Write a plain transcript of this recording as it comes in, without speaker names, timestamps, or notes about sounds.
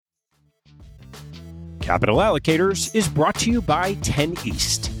Capital Allocators is brought to you by 10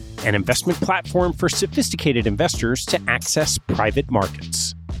 East, an investment platform for sophisticated investors to access private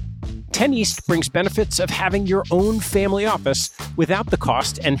markets. 10 East brings benefits of having your own family office without the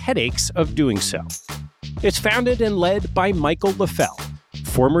cost and headaches of doing so. It's founded and led by Michael LaFell,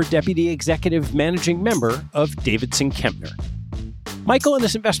 former Deputy Executive Managing Member of Davidson Kempner. Michael and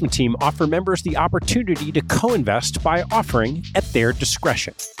his investment team offer members the opportunity to co-invest by offering at their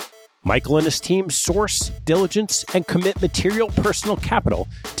discretion. Michael and his team source, diligence, and commit material personal capital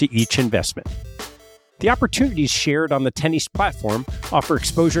to each investment. The opportunities shared on the 10 East platform offer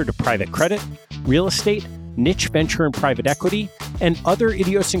exposure to private credit, real estate, niche venture and private equity, and other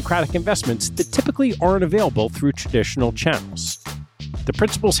idiosyncratic investments that typically aren't available through traditional channels. The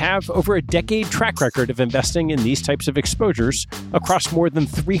principals have over a decade track record of investing in these types of exposures across more than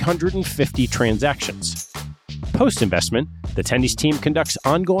 350 transactions. Post-investment, the 10 East team conducts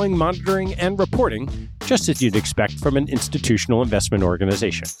ongoing monitoring and reporting, just as you'd expect from an institutional investment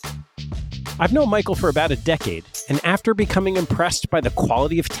organization. I've known Michael for about a decade, and after becoming impressed by the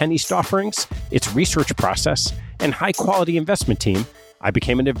quality of 10 East offerings, its research process, and high-quality investment team, I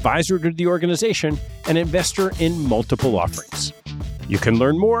became an advisor to the organization and investor in multiple offerings. You can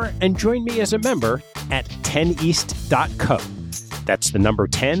learn more and join me as a member at 10east.co. That's the number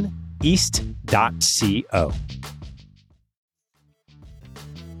 10, east.co.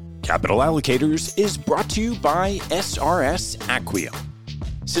 Capital Allocators is brought to you by SRS Acquiom.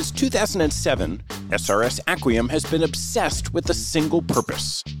 Since 2007, SRS Acquiom has been obsessed with a single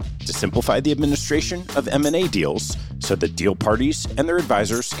purpose: to simplify the administration of M&A deals so that deal parties and their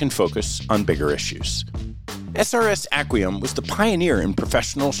advisors can focus on bigger issues. SRS Acquiom was the pioneer in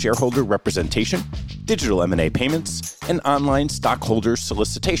professional shareholder representation, digital M&A payments, and online stockholder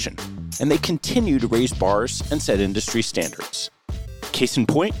solicitation, and they continue to raise bars and set industry standards. Case in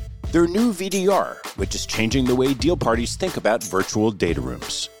point, their new VDR, which is changing the way deal parties think about virtual data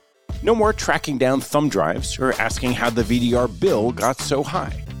rooms. No more tracking down thumb drives or asking how the VDR bill got so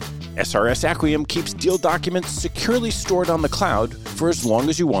high. SRS Acquiom keeps deal documents securely stored on the cloud for as long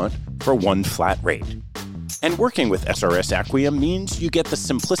as you want for one flat rate. And working with SRS Acquiom means you get the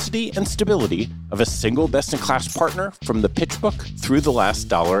simplicity and stability of a single best-in-class partner from the pitch book through the last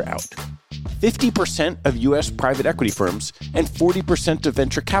dollar out. 50% of U.S. private equity firms and 40% of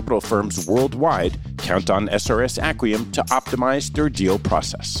venture capital firms worldwide count on SRS Acquiom to optimize their deal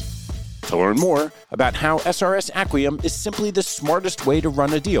process. To learn more about how SRS Acquiom is simply the smartest way to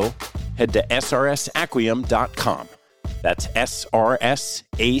run a deal, head to srsacquiom.com. That's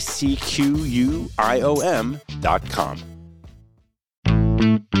srsacquiom.com.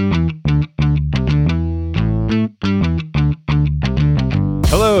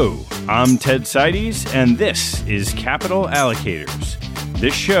 Hello, I'm Ted Seides, and this is Capital Allocators.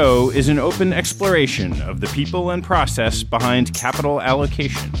 This show is an open exploration of the people and process behind capital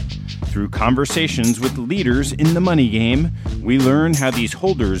allocation. Through conversations with leaders in the money game, we learn how these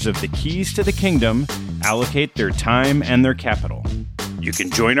holders of the keys to the kingdom allocate their time and their capital. You can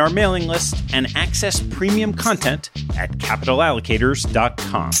join our mailing list and access premium content at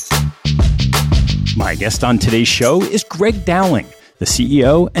capitalallocators.com. My guest on today's show is Greg Dowling, the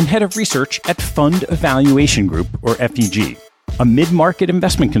CEO and head of research at Fund Evaluation Group, or FEG, a mid-market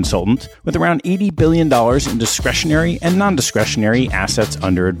investment consultant with around $80 billion in discretionary and non-discretionary assets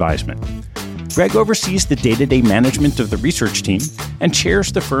under advisement. Greg oversees the day-to-day management of the research team and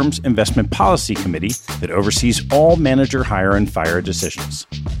chairs the firm's investment policy committee that oversees all manager hire and fire decisions.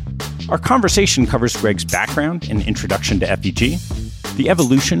 Our conversation covers Greg's background and introduction to FEG, the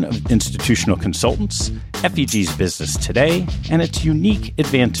evolution of institutional consultants, FEG's business today, and its unique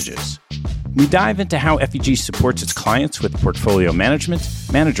advantages. We dive into how FEG supports its clients with portfolio management,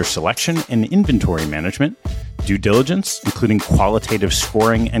 manager selection and inventory management, due diligence, including qualitative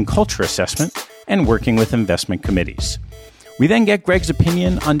scoring and culture assessment, and working with investment committees. We then get Greg's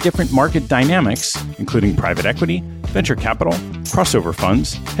opinion on different market dynamics, including private equity, venture capital, crossover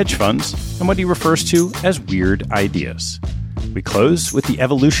funds, hedge funds, and what he refers to as weird ideas. We close with the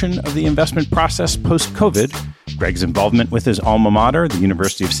evolution of the investment process post-COVID, Greg's involvement with his alma mater, the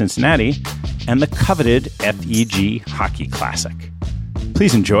University of Cincinnati, and the coveted FEG Hockey Classic.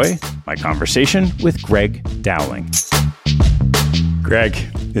 Please enjoy my conversation with Greg Dowling. Greg,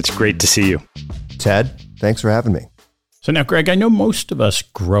 it's great to see you. Ted, thanks for having me. So now, Greg, I know most of us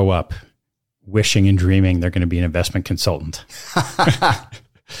grow up wishing and dreaming they're going to be an investment consultant.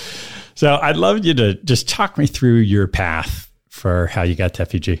 So I'd love you to just talk me through your path for how you got to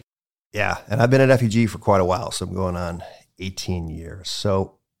FEG. Yeah, and I've been at FEG for quite a while, so I'm going on 18 years.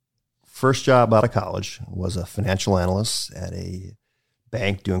 So first job out of college was a financial analyst at a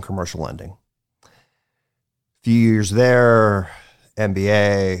bank doing commercial lending. few years there,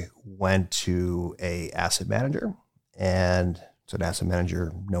 MBA, went to a asset manager, and it's an asset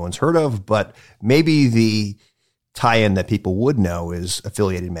manager no one's heard of, but maybe the tie-in that people would know is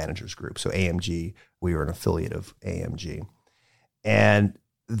Affiliated Managers Group. So AMG, we were an affiliate of AMG. And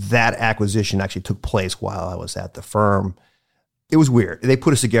that acquisition actually took place while I was at the firm. It was weird. They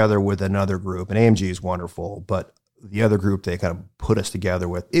put us together with another group, and AMG is wonderful, but the other group they kind of put us together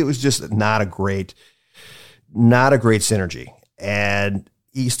with, it was just not a great synergy. And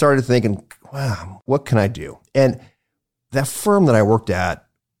he started thinking, wow, what can I do? And that firm that I worked at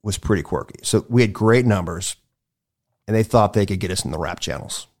was pretty quirky. So we had great numbers, and they thought they could get us in the wrap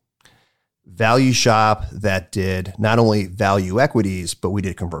channels. Value shop that did not only value equities, but we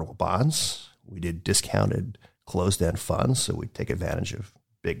did convertible bonds. We did discounted closed-end funds, so we'd take advantage of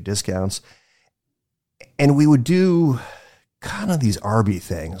big discounts. And we would do kind of these Arby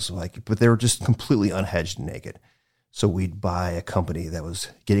things, but they were just completely unhedged and naked. So we'd buy a company that was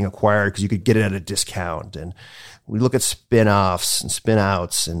getting acquired because you could get it at a discount. And we'd look at spin-offs and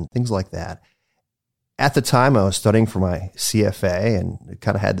spin-outs and things like that. At the time, I was studying for my CFA and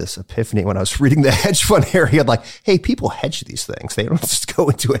kind of had this epiphany when I was reading the hedge fund area, like, hey, people hedge these things. They don't just go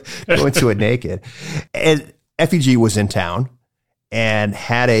into it naked. And FEG was in town and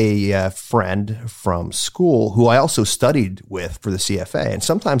had a friend from school who I also studied with for the CFA. And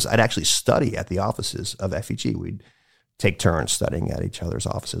sometimes I'd actually study at the offices of FEG. We'd take turns studying at each other's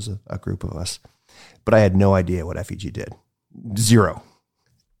offices, a group of us. But I had no idea what FEG did. Zero.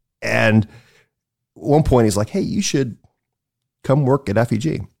 And at one point, he's like, hey, you should come work at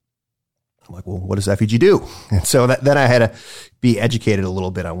FEG. I'm like, well, what does FEG do? And so then I had to be educated a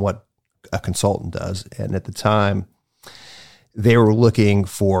little bit on what a consultant does. And at the time, they were looking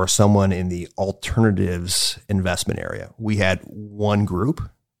for someone in the alternatives investment area. We had one group,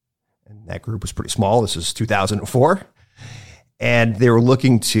 and that group was pretty small. This is 2004. And they were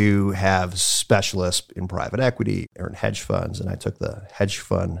looking to have specialists in private equity or in hedge funds. And I took the hedge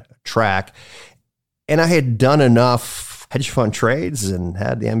fund track. And I had done enough hedge fund trades and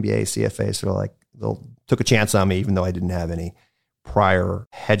had the MBA, CFA. So they took a chance on me, even though I didn't have any prior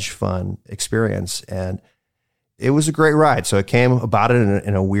hedge fund experience. And it was a great ride. So it came about it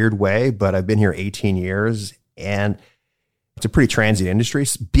in a weird way, but I've been here 18 years and it's a pretty transient industry.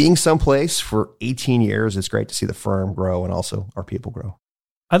 Being someplace for 18 years, it's great to see the firm grow and also our people grow.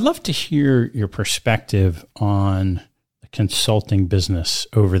 I'd love to hear your perspective on the consulting business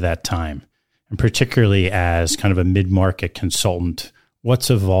over that time, and particularly as kind of a mid-market consultant. What's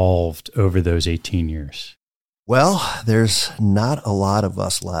evolved over those 18 years? Well, there's not a lot of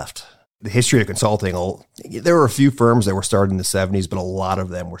us left. The history of consulting, there were a few firms that were started in the 70s, but a lot of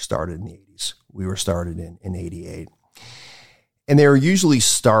them were started in the 80s. We were started in 88. And they were usually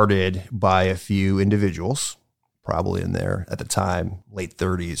started by a few individuals, probably in their, at the time, late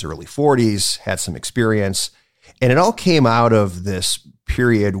 30s, early 40s, had some experience. And it all came out of this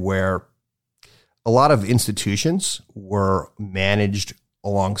period where a lot of institutions were managed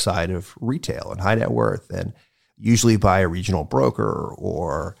alongside of retail and high net worth, and usually by a regional broker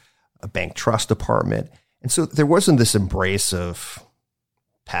or a bank trust department. And so there wasn't this embrace of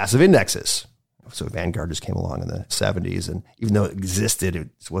passive indexes. So Vanguard just came along in the 70s, and even though it existed, it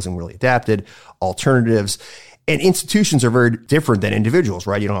wasn't really adapted. Alternatives. And institutions are very different than individuals,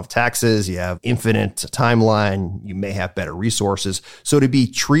 right? You don't have taxes, you have infinite timeline, you may have better resources. So to be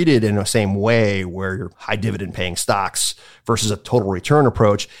treated in the same way where you're high dividend paying stocks versus a total return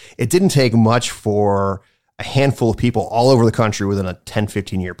approach, it didn't take much for a handful of people all over the country within a 10,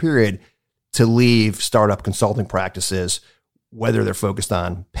 15-year period to leave startup consulting practices, whether they're focused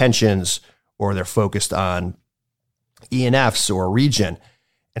on pensions or they're focused on E&Fs or region.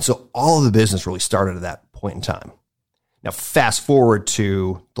 And so all of the business really started at that point in time. Now, fast forward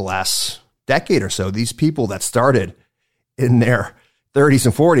to the last decade or so, these people that started in their 30s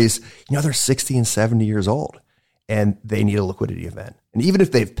and 40s, they're 60 and 70 years old, and they need a liquidity event. And even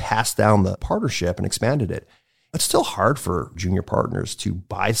if they've passed down the partnership and expanded it, it's still hard for junior partners to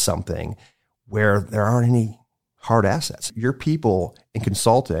buy something where there aren't any hard assets. Your people in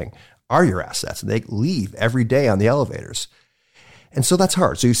consulting are your assets, and they leave every day on the elevators. And so that's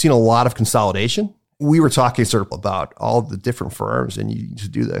hard. So you've seen a lot of consolidation. We were talking sort of about all the different firms, and you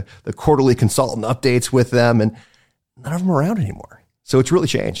just do the quarterly consultant updates with them, and none of them are around anymore. So it's really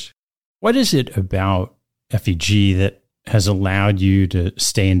changed. What is it about FEG that has allowed you to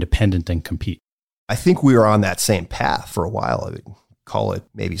stay independent and compete? I think we were on that same path for a while. I would call it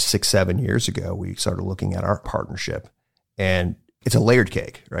maybe 6-7 years ago. We started looking at our partnership, and it's a layered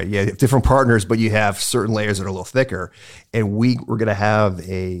cake, right? You have different partners, but you have certain layers that are a little thicker. And we were going to have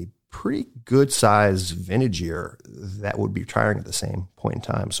a pretty good size vintage year that would be retiring at the same point in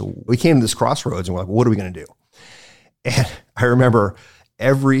time. So we came to this crossroads and we're like, what are we going to do? And I remember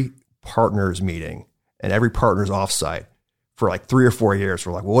every partners meeting and every partners offsite for like 3 or 4 years.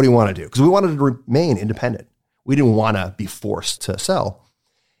 We're like, well, what do you want to do? Because we wanted to remain independent. We didn't want to be forced to sell.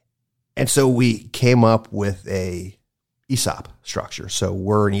 And so we came up with a ESOP structure. So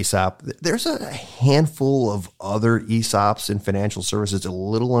we're an ESOP. There's a handful of other ESOPs in financial services, a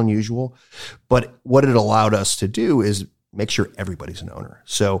little unusual, but what it allowed us to do is make sure everybody's an owner.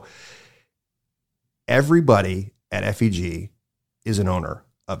 So everybody at FEG is an owner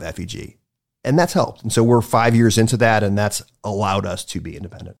of FEG, and that's helped. And so we're 5 years into that, and that's allowed us to be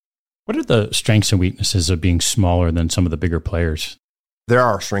independent. What are the strengths and weaknesses of being smaller than some of the bigger players? There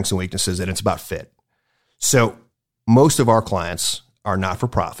are strengths and weaknesses, and it's about fit. So most of our clients are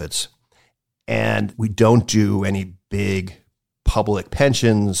not-for-profits, and we don't do any big public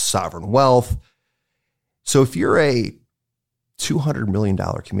pensions, sovereign wealth. So if you're a $200 million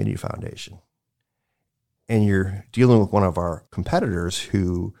community foundation and you're dealing with one of our competitors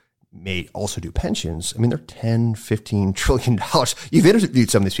who may also do pensions, I mean, they're $10, $15 trillion. You've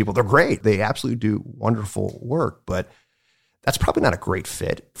interviewed some of these people. They're great. They absolutely do wonderful work, but that's probably not a great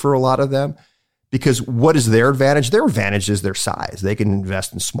fit for a lot of them. Because what is their advantage? Their advantage is their size. They can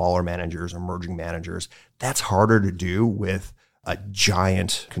invest in smaller managers, emerging managers. That's harder to do with a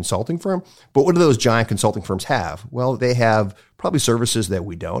giant consulting firm. But what do those giant consulting firms have? Well, they have probably services that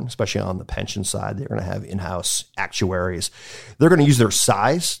we don't, especially on the pension side. They're going to have in-house actuaries. They're going to use their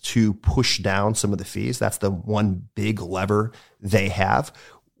size to push down some of the fees. That's the one big lever they have.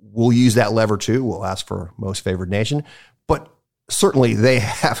 We'll use that lever too. We'll ask for most favored nation. But certainly they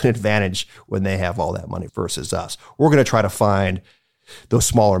have an advantage when they have all that money versus us. We're going to try to find those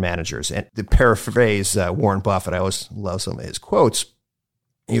smaller managers. And to paraphrase Warren Buffett, I always love some of his quotes.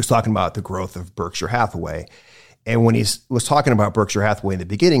 He was talking about the growth of Berkshire Hathaway. And when he was talking about Berkshire Hathaway in the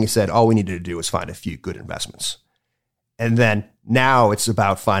beginning, he said, all we needed to do was find a few good investments. And then now it's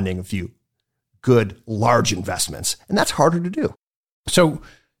about finding a few good, large investments. And that's harder to do. So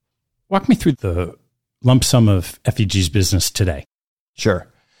walk me through the lump sum of FEG's business today. Sure.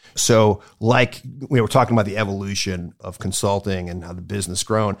 So like we were talking about the evolution of consulting and how the business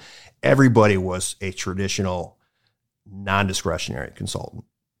grown, everybody was a traditional non-discretionary consultant.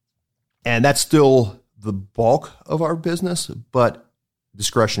 And that's still the bulk of our business, but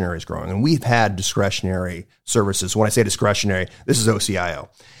discretionary is growing. And we've had discretionary services. When I say discretionary, this is OCIO.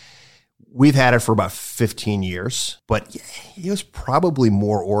 We've had it for about 15 years, but it was probably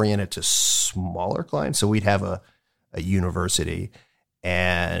more oriented to smaller clients. So we'd have a university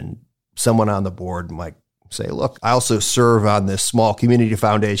and someone on the board might say, look, I also serve on this small community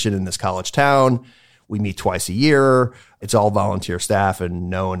foundation in this college town. We meet twice a year. It's all volunteer staff and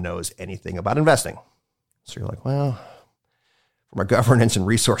no one knows anything about investing. So you're like, well, from our governance and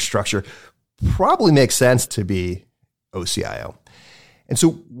resource structure, probably makes sense to be OCIO. And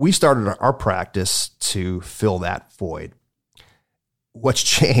so we started our practice to fill that void. What's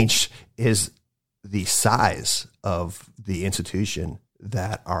changed is the size of the institution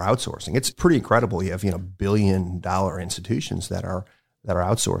that are outsourcing. It's pretty incredible. You have, $1 billion institutions that are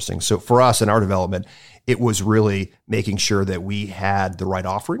outsourcing. So for us in our development, it was really making sure that we had the right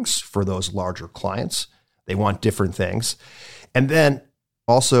offerings for those larger clients. They want different things. And then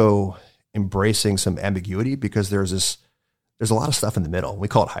also embracing some ambiguity because there's a lot of stuff in the middle. We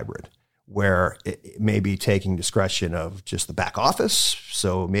call it hybrid, where it may be taking discretion of just the back office.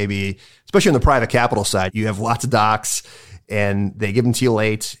 So maybe, especially on the private capital side, you have lots of docs and they give them to you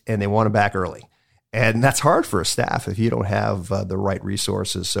late and they want them back early. And that's hard for a staff if you don't have the right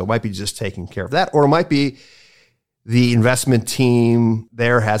resources. So it might be just taking care of that, or it might be the investment team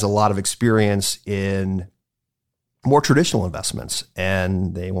there has a lot of experience in more traditional investments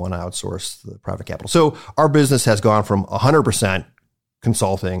and they want to outsource the private capital. So our business has gone from 100%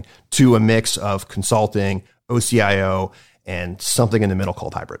 consulting to a mix of consulting, OCIO, and something in the middle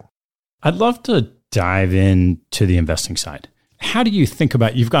called hybrid. I'd love to dive into the investing side. How do you think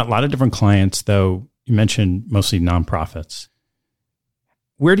about, you've got a lot of different clients, though you mentioned mostly nonprofits.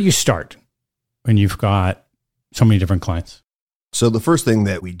 Where do you start when you've got so many different clients? So the first thing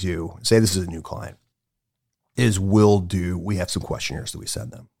that we do, say this is a new client, is we have some questionnaires that we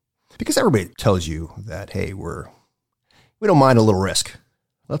send them. Because everybody tells you that, hey, we don't mind a little risk.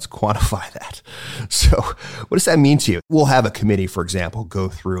 Let's quantify that. So what does that mean to you? We'll have a committee, for example, go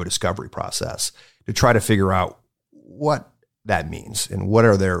through a discovery process to try to figure out what that means and what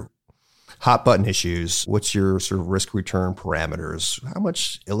are their hot button issues. What's your sort of risk return parameters? How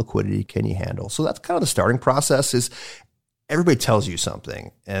much illiquidity can you handle? So that's kind of the starting process is everybody tells you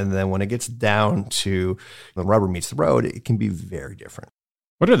something. And then when it gets down to the rubber meets the road, it can be very different.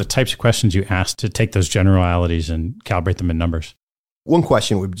 What are the types of questions you ask to take those generalities and calibrate them in numbers? One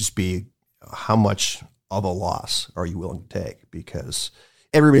question would just be, how much of a loss are you willing to take? Because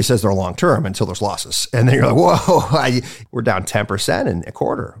everybody says they're long-term until there's losses. And then you're like, whoa, we're down 10% in a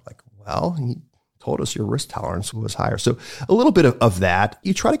quarter. Like, well, he told us your risk tolerance was higher. So a little bit of that.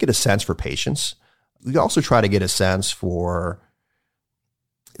 You try to get a sense for patience. We also try to get a sense for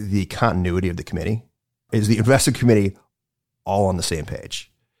the continuity of the committee. Is the investment committee all on the same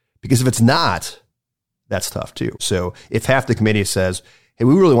page? Because if it's not, that's tough too. So if half the committee says, hey,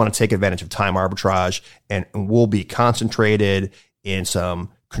 we really want to take advantage of time arbitrage and we'll be concentrated in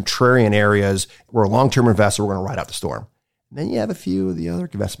some contrarian areas, we're a long-term investor, we're going to ride out the storm. And then you have a few of the other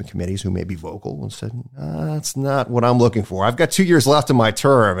investment committees who may be vocal and said, that's not what I'm looking for. I've got 2 years left in my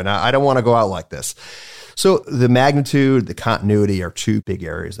term and I don't want to go out like this. So the magnitude, the continuity are two big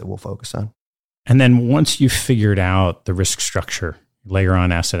areas that we'll focus on. And then once you've figured out the risk structure, layer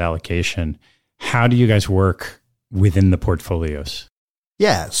on asset allocation, how do you guys work within the portfolios?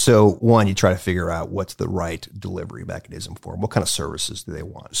 Yeah. So one, you try to figure out what's the right delivery mechanism for them. What kind of services do they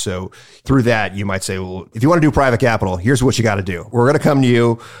want? So through that, you might say, well, if you want to do private capital, here's what you got to do. We're going to come to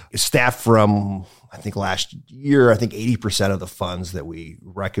you, staff from, I think last year, 80% of the funds that we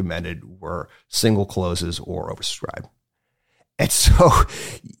recommended were single closes or oversubscribed. And so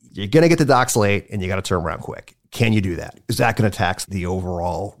you're going to get the docs late and you got to turn around quick. Can you do that? Is that going to tax the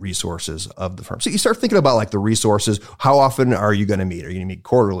overall resources of the firm? So you start thinking about like the resources. How often are you going to meet? Are you going to meet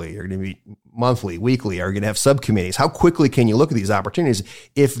quarterly? Are you going to meet monthly, weekly? Are you going to have subcommittees? How quickly can you look at these opportunities?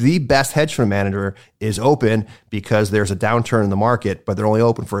 If the best hedge fund manager is open because there's a downturn in the market, but they're only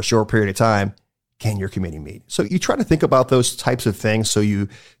open for a short period of time, can your committee meet? So you try to think about those types of things so you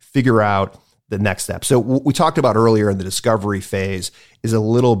figure out the next step. So what we talked about earlier in the discovery phase is a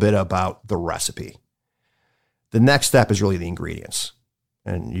little bit about the recipe. The next step is really the ingredients.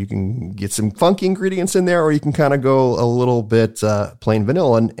 And you can get some funky ingredients in there, or you can kind of go a little bit plain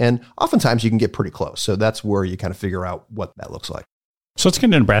vanilla. And oftentimes you can get pretty close. So that's where you kind of figure out what that looks like. So let's get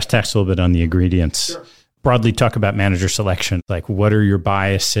into brass tacks a little bit on the ingredients. Sure. Broadly talk about manager selection. Like what are your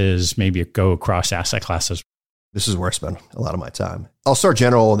biases? Maybe go across asset classes. This is where I spend a lot of my time. I'll start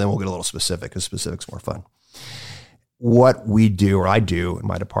general and then we'll get a little specific because specific's more fun. What we do, or I do in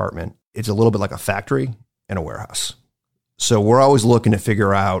my department, it's a little bit like a factory and a warehouse. So we're always looking to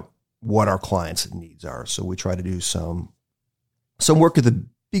figure out what our clients' needs are. So we try to do some work at the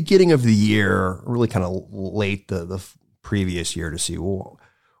beginning of the year, really kind of late the previous year to see, well,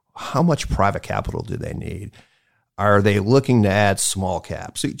 how much private capital do they need? Are they looking to add small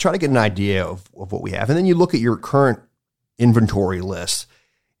cap? So you try to get an idea of what we have. And then you look at your current inventory list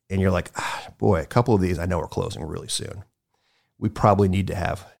and you're like, boy, a couple of these I know are closing really soon. We probably need to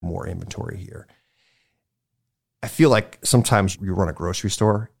have more inventory here. I feel like sometimes you run a grocery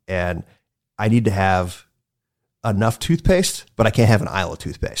store and I need to have enough toothpaste, but I can't have an aisle of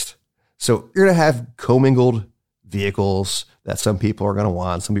toothpaste. So you're going to have commingled vehicles that some people are going to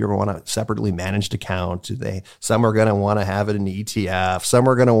want. Some people are going to want a separately managed account. Some are going to want to have it in the ETF. Some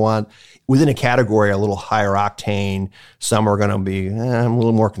are going to want within a category a little higher octane. Some are going to be a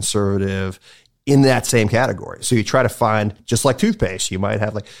little more conservative in that same category. So you try to find, just like toothpaste, you might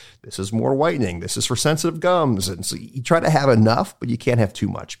have like, this is more whitening. This is for sensitive gums. And so you try to have enough, but you can't have too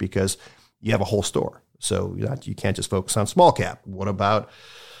much because you have a whole store. So you can't just focus on small cap. What about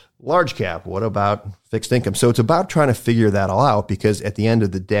large cap? What about fixed income? So it's about trying to figure that all out because at the end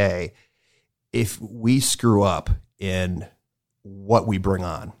of the day, if we screw up in what we bring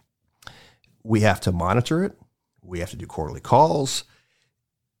on, we have to monitor it. We have to do quarterly calls.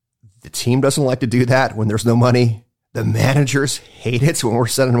 The team doesn't like to do that when there's no money. The managers hate it when we're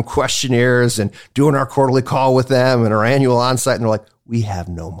sending them questionnaires and doing our quarterly call with them and our annual onsite. And they're like, we have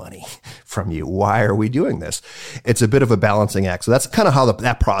no money from you. Why are we doing this? It's a bit of a balancing act. So that's kind of how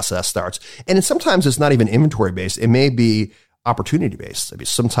that process starts. And sometimes it's not even inventory based. It may be opportunity based. I mean,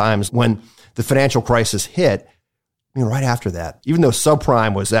 sometimes when the financial crisis hit, right after that, even though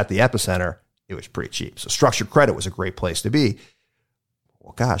subprime was at the epicenter, it was pretty cheap. So structured credit was a great place to be.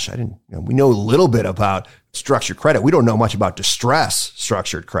 Well, gosh, we know a little bit about structured credit. We don't know much about distress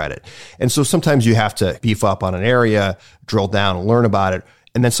structured credit. And so sometimes you have to beef up on an area, drill down and learn about it.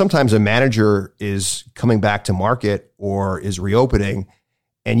 And then sometimes a manager is coming back to market or is reopening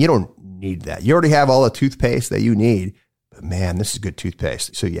and you don't need that. You already have all the toothpaste that you need, but man, this is good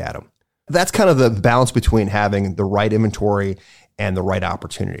toothpaste. So you add them. That's kind of the balance between having the right inventory and the right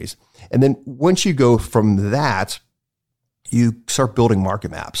opportunities. And then once you go from that, you start building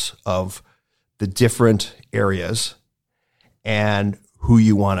market maps of the different areas and who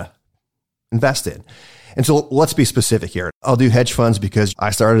you want to invest in. And so let's be specific here. I'll do hedge funds because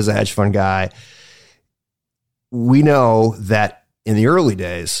I started as a hedge fund guy. We know that in the early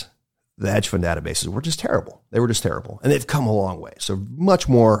days, the hedge fund databases were just terrible. They were just terrible. And they've come a long way. So much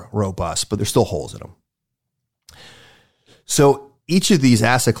more robust, but there's still holes in them. So each of these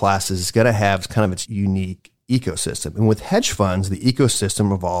asset classes is going to have kind of its unique ecosystem. And with hedge funds, the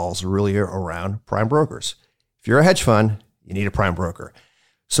ecosystem revolves really around prime brokers. If you're a hedge fund, you need a prime broker.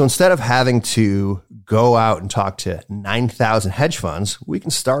 So instead of having to go out and talk to 9,000 hedge funds, we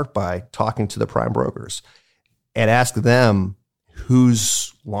can start by talking to the prime brokers and ask them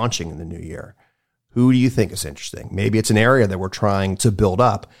who's launching in the new year. Who do you think is interesting? Maybe it's an area that we're trying to build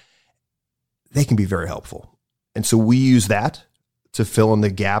up. They can be very helpful. And so we use that to fill in the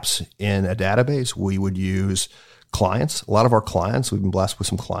gaps in a database. We would use clients. A lot of our clients, we've been blessed with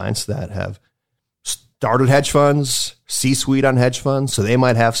some clients that have started hedge funds, C-suite on hedge funds. So they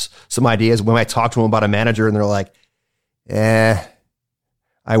might have some ideas. We might talk to them about a manager and they're like,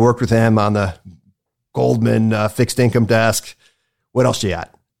 I worked with him on the Goldman fixed income desk. What else you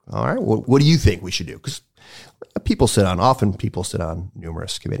got? All right. Well, what do you think we should do? Because people sit on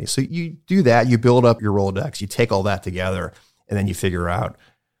numerous committees. So you do that, you build up your Rolodex, you take all that together, and then you figure out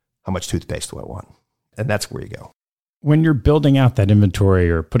how much toothpaste do I want. And that's where you go. When you're building out that inventory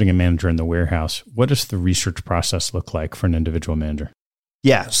or putting a manager in the warehouse, what does the research process look like for an individual manager?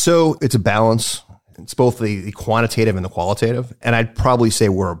 Yeah, so it's a balance. It's both the quantitative and the qualitative. And I'd probably say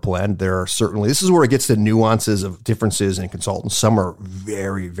we're a blend. There are certainly, this is where it gets to nuances of differences in consultants. Some are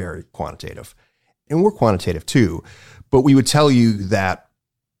very, very quantitative. And we're quantitative too. But we would tell you that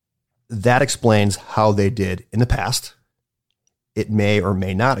explains how they did in the past. It may or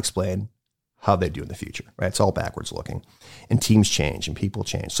may not explain how they do in the future, right? It's all backwards looking. And teams change and people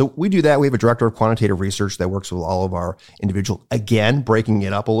change. So we do that. We have a director of quantitative research that works with all of our individuals, again, breaking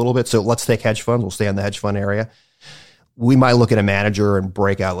it up a little bit. So let's take hedge funds. We'll stay on the hedge fund area. We might look at a manager and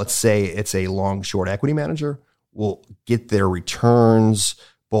break out, let's say it's a long short equity manager. We'll get their returns,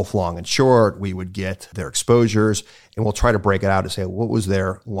 both long and short. We would get their exposures and we'll try to break it out and say, what was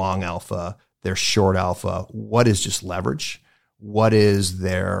their long alpha, their short alpha? What is just leverage? What is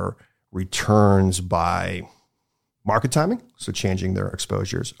their returns by market timing? So changing their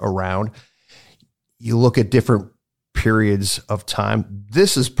exposures around. You look at different periods of time.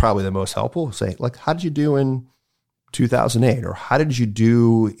 This is probably the most helpful. Say, like, how did you do in 2008? Or how did you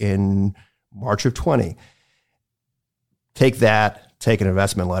do in March of 20? Take that, take an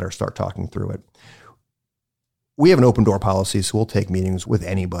investment letter, start talking through it. We have an open door policy, so we'll take meetings with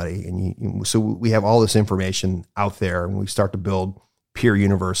anybody. And so we have all this information out there and we start to build peer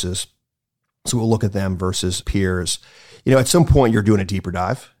universes. So we'll look at them versus peers. At some point you're doing a deeper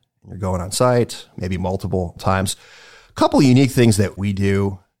dive. You're going on site, maybe multiple times. A couple of unique things that we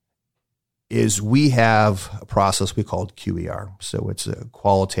do is we have a process we call QER. So it's a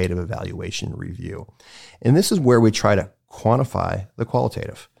qualitative evaluation review. And this is where we try to quantify the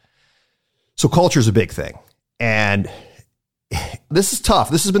qualitative. So culture is a big thing. And this is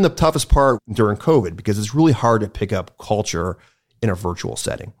tough. This has been the toughest part during COVID because it's really hard to pick up culture in a virtual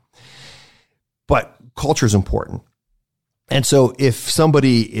setting. But culture is important. And so if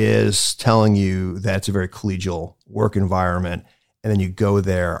somebody is telling you that it's a very collegial work environment, and then you go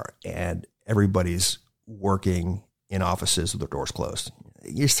there and everybody's working in offices with their doors closed,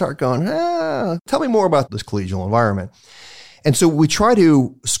 you start going, tell me more about this collegial environment. And so we try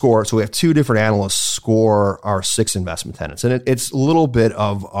to score. So we have two different analysts score our 6 investment tenets. And it's a little bit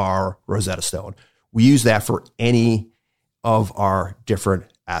of our Rosetta Stone. We use that for any of our different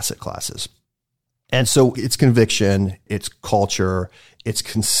asset classes. And so it's conviction, it's culture, it's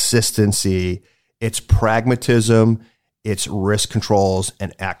consistency, it's pragmatism, it's risk controls,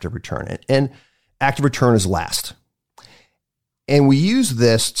 and active return. And active return is last. And we use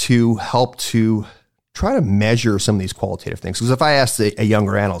this to help to try to measure some of these qualitative things. Because if I asked a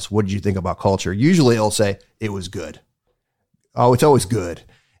younger analyst, what did you think about culture? Usually they'll say, it was good. Oh, it's always good.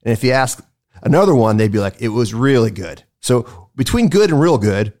 And if you ask another one, they'd be like, it was really good. So between good and real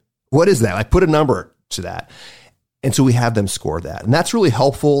good, what is that? Like, put a number to that. And so we have them score that. And that's really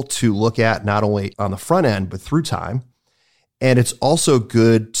helpful to look at not only on the front end, but through time. And it's also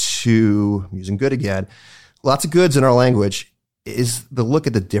good to, I'm using good again, lots of goods in our language, is the look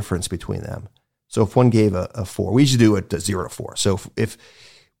at the difference between them. So if one gave a 4, we usually do it 0 to 4. So if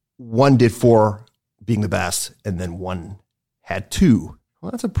one did 4 being the best and then one had 2,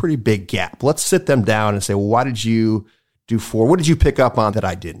 well, that's a pretty big gap. Let's sit them down and say, well, why did you do 4? What did you pick up on that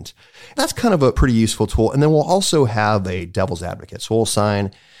I didn't? That's kind of a pretty useful tool. And then we'll also have a devil's advocate. So we'll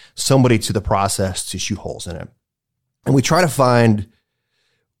assign somebody to the process to shoot holes in it. And we try to find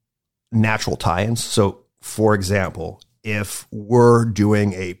natural tie-ins. So for example, if we're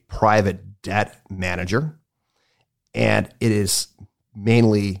doing a private debt manager and it is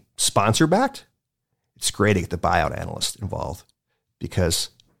mainly sponsor backed, it's great to get the buyout analyst involved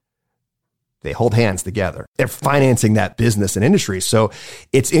because they hold hands together. They're financing that business and industry. So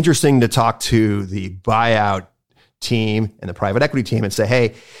it's interesting to talk to the buyout team and the private equity team and say,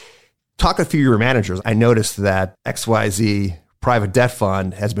 hey, talk to a few of your managers. I noticed that XYZ private debt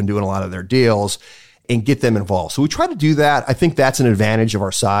fund has been doing a lot of their deals, and get them involved. So we try to do that. I think that's an advantage of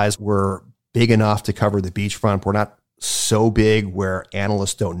our size. We're big enough to cover the beachfront. We're not so big where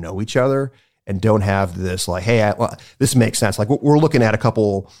analysts don't know each other and don't have this like, hey, this makes sense. Like we're looking at a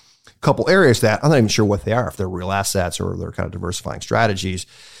couple areas that I'm not even sure what they are, if they're real assets or they're kind of diversifying strategies.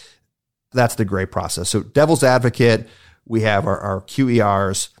 That's the great process. So devil's advocate, we have our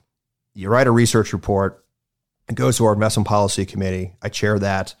QERs. You write a research report. It goes to our investment policy committee. I chair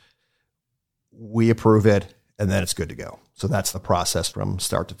that. We approve it, and then it's good to go. So that's the process from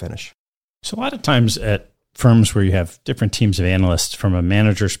start to finish. So a lot of times at firms where you have different teams of analysts, from a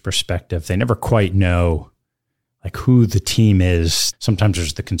manager's perspective, they never quite know like who the team is. Sometimes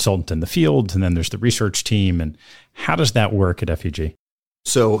there's the consultant in the field, and then there's the research team. And how does that work at FEG?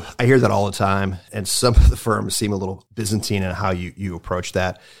 So I hear that all the time, and some of the firms seem a little Byzantine in how you approach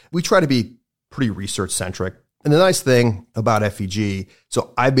that. We try to be pretty research-centric. And the nice thing about FEG,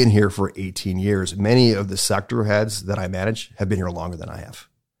 so I've been here for 18 years. Many of the sector heads that I manage have been here longer than I have.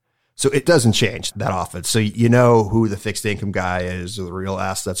 So it doesn't change that often. So you know who the fixed income guy is or the real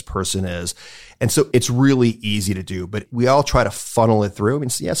assets person is. And so it's really easy to do, but we all try to funnel it through. I mean,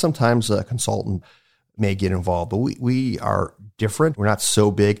 yeah, sometimes a consultant may get involved, but we are different. We're not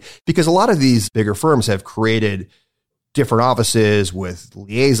so big because a lot of these bigger firms have created different offices with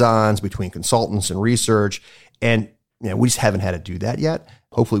liaisons between consultants and research. And we just haven't had to do that yet.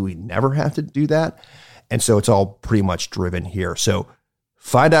 Hopefully we never have to do that. And so it's all pretty much driven here. So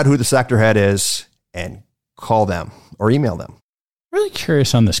find out who the sector head is and call them or email them. Really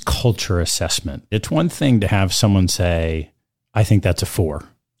curious on this culture assessment. It's one thing to have someone say, I think that's a 4.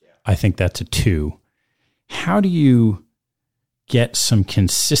 I think that's a 2. How do you get some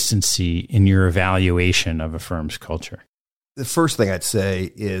consistency in your evaluation of a firm's culture? The first thing I'd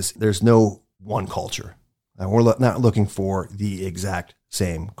say is there's no one culture. We're not looking for the exact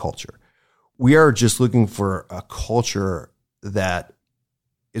same culture. We are just looking for a culture that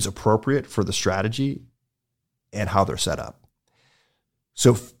is appropriate for the strategy and how they're set up.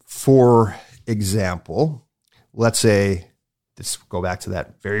 So for example, let's say, let's go back to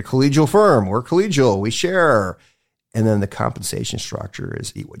that very collegial firm. We're collegial, we share, and then the compensation structure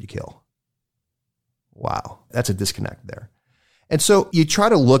is eat what you kill. Wow, that's a disconnect there. And so you try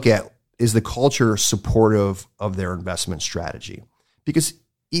to look at, is the culture supportive of their investment strategy? Because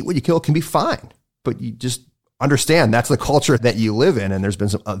eat what you kill can be fine, but you just understand that's the culture that you live in. And there's been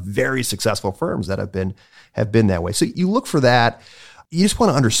some very successful firms that have been that way. So you look for that. You just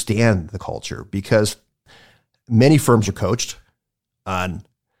want to understand the culture because many firms are coached on.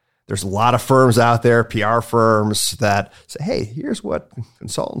 There's a lot of firms out there, PR firms that say, hey, here's what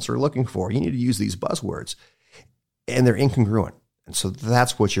consultants are looking for. You need to use these buzzwords. And they're incongruent. And so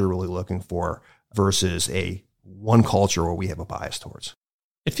that's what you're really looking for versus a one culture where we have a bias towards.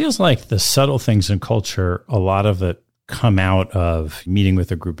 It feels like the subtle things in culture, a lot of it come out of meeting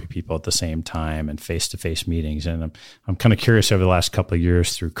with a group of people at the same time and face-to-face meetings. And I'm kind of curious over the last couple of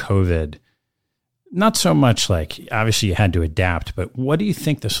years through COVID, not so much like, obviously you had to adapt, but what do you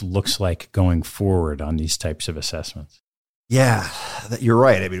think this looks like going forward on these types of assessments? Yeah, you're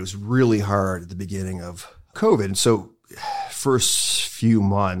right. I mean, it was really hard at the beginning of COVID. And so first few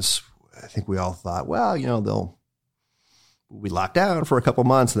months, I think we all thought, well, we'll be locked down for a couple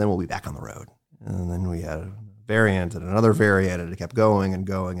months and then we'll be back on the road. And then we had a variant and another variant and it kept going and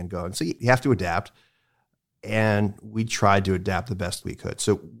going and going. So you have to adapt. And we tried to adapt the best we could.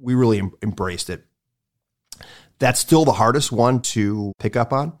 So we really embraced it. That's still the hardest one to pick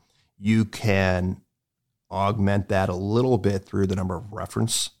up on. You can augment that a little bit through the number of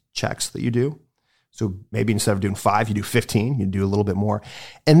reference checks that you do. So maybe instead of doing 5, you do 15, you do a little bit more.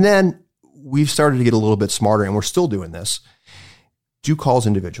 And then we've started to get a little bit smarter, and we're still doing this. Do calls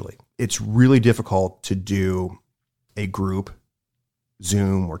individually. It's really difficult to do a group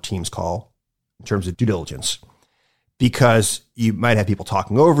Zoom or Teams call in terms of due diligence because you might have people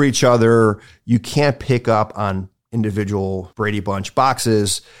talking over each other. You can't pick up on individual Brady Bunch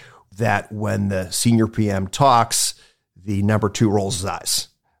boxes that when the senior PM talks, the number 2 rolls his eyes.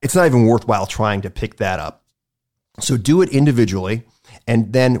 It's not even worthwhile trying to pick that up. So do it individually.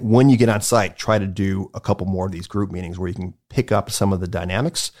 And then when you get on site, try to do a couple more of these group meetings where you can pick up some of the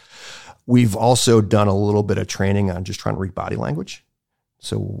dynamics. We've also done a little bit of training on just trying to read body language.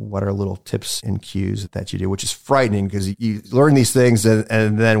 So what are little tips and cues that you do, which is frightening because you learn these things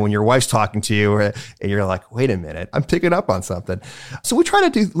and then when your wife's talking to you and you're like, wait a minute, I'm picking up on something. So we try to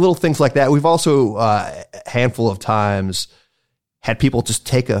do little things like that. We've also a handful of times had people just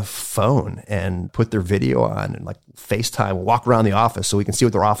take a phone and put their video on and like FaceTime, walk around the office so we can see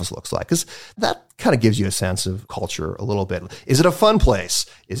what their office looks like. Because that kind of gives you a sense of culture a little bit. Is it a fun place?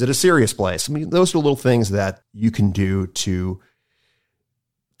 Is it a serious place? I mean, those are little things that you can do to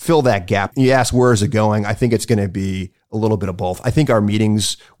fill that gap. You ask, where is it going? I think it's going to be a little bit of both. I think our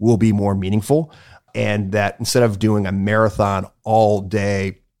meetings will be more meaningful, and that instead of doing a marathon all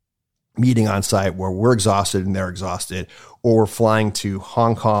day meeting on site where we're exhausted and they're exhausted, or we're flying to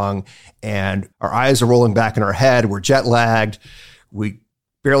Hong Kong and our eyes are rolling back in our head, we're jet lagged, we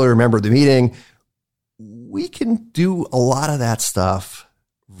barely remember the meeting, we can do a lot of that stuff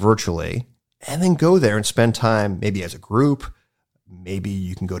virtually and then go there and spend time maybe as a group. Maybe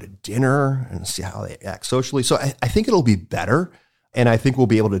you can go to dinner and see how they act socially. So I think it'll be better, and I think we'll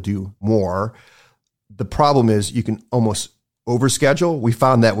be able to do more. The problem is you can almost overschedule. We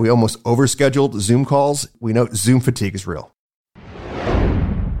found that we almost overscheduled Zoom calls. We know Zoom fatigue is real.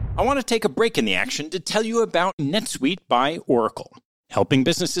 I want to take a break in the action to tell you about NetSuite by Oracle, helping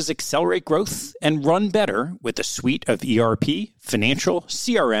businesses accelerate growth and run better with a suite of ERP, financial,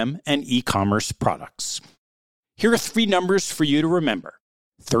 CRM, and e-commerce products. Here are 3 numbers for you to remember: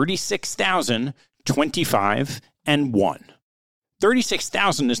 36,000, 25, and 1.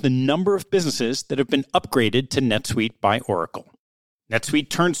 36,000 is the number of businesses that have been upgraded to NetSuite by Oracle. NetSuite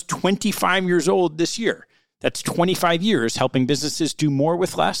turns 25 years old this year. That's 25 years helping businesses do more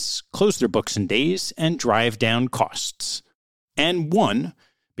with less, close their books in days, and drive down costs. And 1,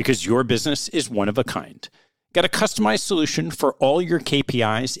 because your business is one of a kind. Get a customized solution for all your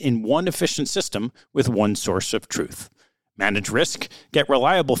KPIs in one efficient system with one source of truth. Manage risk, get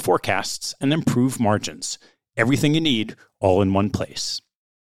reliable forecasts, and improve margins. Everything you need, all in one place.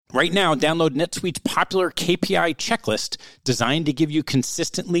 Right now, download NetSuite's popular KPI checklist designed to give you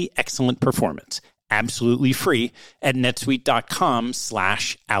consistently excellent performance, absolutely free at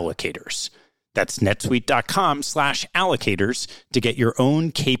netsuite.com/allocators. That's netsuite.com/allocators to get your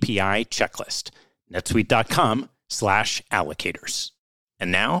own KPI checklist. netsuite.com/allocators.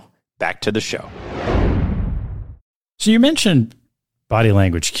 And now, back to the show. So you mentioned body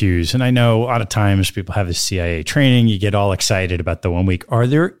language cues, and I know a lot of times people have this CIA training, you get all excited about the 1 week. Are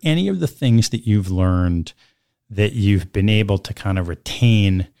there any of the things that you've learned that you've been able to kind of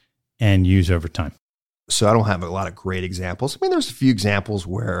retain and use over time? So I don't have a lot of great examples. I mean, there's a few examples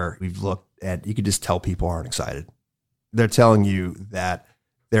where we've looked at, you could just tell people aren't excited. They're telling you that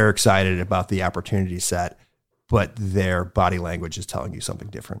they're excited about the opportunity set, but their body language is telling you something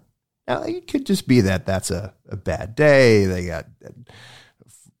different. Now, it could just be that that's a bad day. They got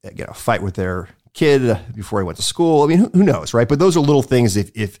a fight with their kid before he went to school. I mean, who knows, right? But those are little things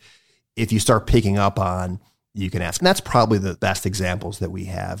if you start picking up on, you can ask. And that's probably the best examples that we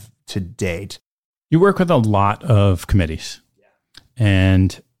have to date. You work with a lot of committees,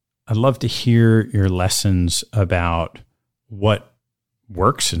 and I'd love to hear your lessons about what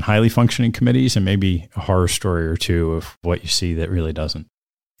works in highly functioning committees and maybe a horror story or two of what you see that really doesn't.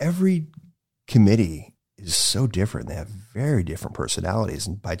 Every committee is so different. They have very different personalities.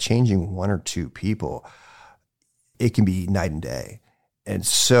 And by changing 1 or 2 people, it can be night and day. And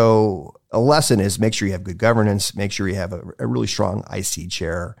so a lesson is make sure you have good governance, make sure you have a really strong IC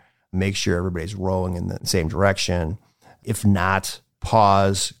chair, make sure everybody's rowing in the same direction. If not,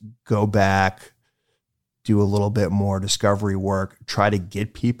 pause, go back, do a little bit more discovery work, try to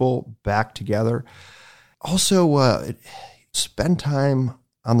get people back together. Also, spend time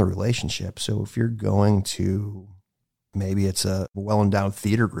on the relationship. So if you're going to, maybe it's a well-endowed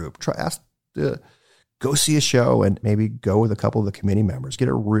theater group, ask to go see a show and maybe go with a couple of the committee members, get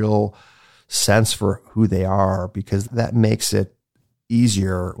a real sense for who they are, because that makes it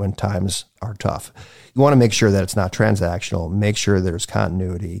easier when times are tough. You want to make sure that it's not transactional, make sure there's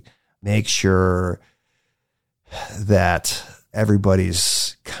continuity, make sure that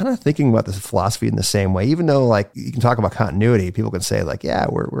everybody's kind of thinking about this philosophy in the same way, even though like you can talk about continuity, people can say like, yeah,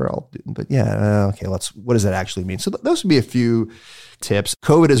 we're all, but yeah, okay, what does that actually mean? So those would be a few tips.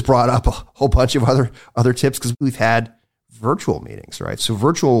 COVID has brought up a whole bunch of other tips because we've had virtual meetings, right? So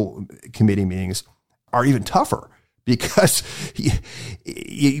virtual committee meetings are even tougher because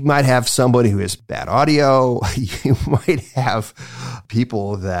you might have somebody who has bad audio. You might have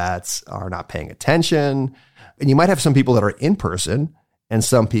people that are not paying attention. And you might have some people that are in person and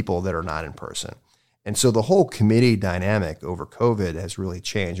some people that are not in person. And so the whole committee dynamic over COVID has really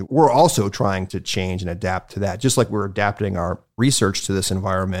changed. We're also trying to change and adapt to that, just like we're adapting our research to this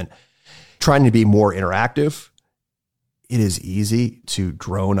environment, trying to be more interactive. It is easy to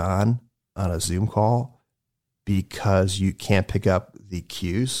drone on a Zoom call because you can't pick up the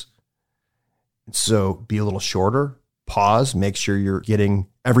cues. So be a little shorter, pause, make sure you're getting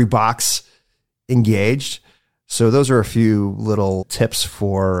every box engaged. So those are a few little tips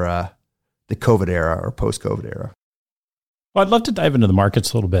for the COVID era or post-COVID era. Well, I'd love to dive into the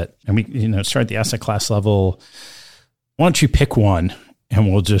markets a little bit, and we start at the asset class level. Why don't you pick one,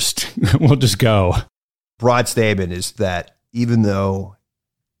 and we'll just go. Broad statement is that even though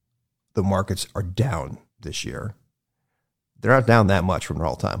the markets are down this year, they're not down that much from an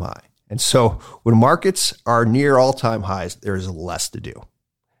all-time high. And so when markets are near all-time highs, there's less to do.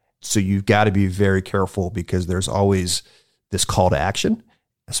 So you've got to be very careful because there's always this call to action,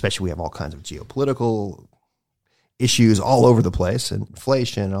 especially we have all kinds of geopolitical issues all over the place and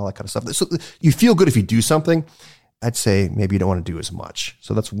inflation and all that kind of stuff. So you feel good if you do something. I'd say maybe you don't want to do as much.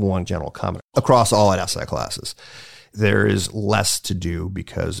 So that's one general comment. Across all asset classes, there is less to do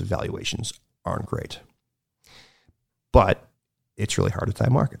because valuations aren't great. But it's really hard to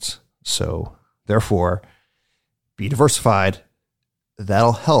time markets. So therefore, be diversified.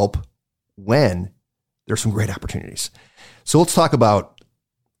 That'll help when there's some great opportunities. So let's talk about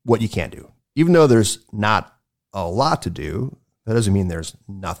what you can do. Even though there's not a lot to do, that doesn't mean there's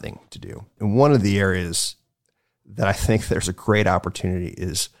nothing to do. And one of the areas that I think there's a great opportunity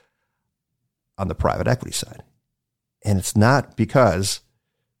is on the private equity side. And it's not because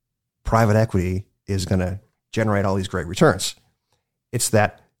private equity is going to generate all these great returns. It's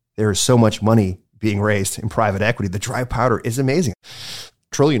that there is so much money being raised in private equity. The dry powder is amazing. $1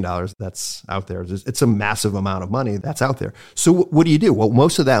 trillion that's out there. It's a massive amount of money that's out there. So what do you do? Well,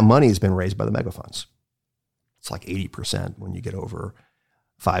 most of that money has been raised by the mega funds. It's like 80% when you get over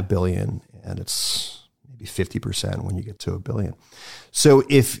 $5 billion, and it's maybe 50% when you get to $1 billion. So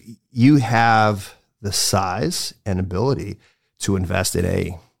if you have the size and ability to invest in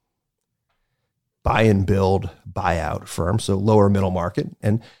a buy and build buyout firm, so lower middle market,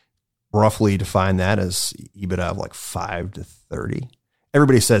 and roughly define that as EBITDA of like 5 to 30.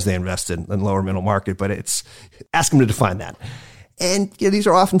 Everybody says they invest in lower middle market, but it's ask them to define that. And these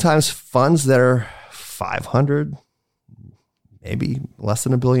are oftentimes funds that are 500, maybe less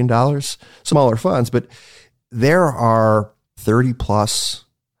than $1 billion, smaller funds, but there are 30 plus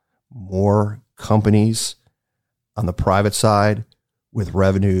more companies on the private side with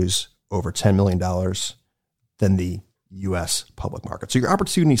revenues over $10 million than the U.S. public market. So your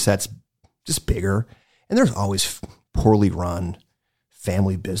opportunity set's just bigger, and there's always poorly run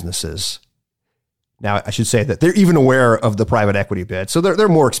family businesses. Now, I should say that they're even aware of the private equity bid. So they're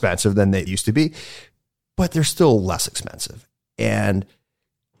more expensive than they used to be, but they're still less expensive. And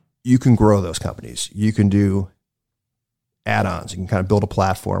you can grow those companies. You can do add-ons. You can kind of build a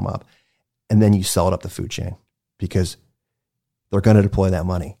platform up, and then you sell it up the food chain because they're going to deploy that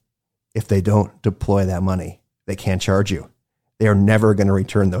money. If they don't deploy that money, they can't charge you. They are never going to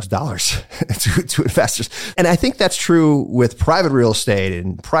return those dollars to investors. And I think that's true with private real estate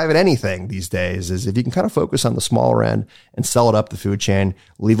and private anything these days, is if you can kind of focus on the smaller end and sell it up the food chain,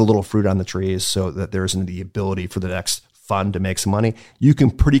 leave a little fruit on the trees so that there isn't the ability for the next fund to make some money, you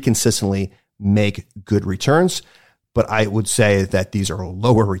can pretty consistently make good returns. But I would say that these are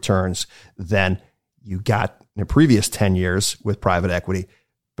lower returns than you got in the previous 10 years with private equity,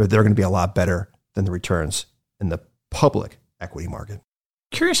 but they're going to be a lot better than the returns in the public equity market.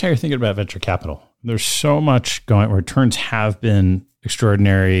 Curious how you're thinking about venture capital. There's so much going. Returns have been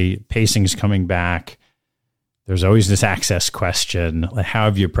extraordinary. Pacing is coming back. There's always this access question. Like, how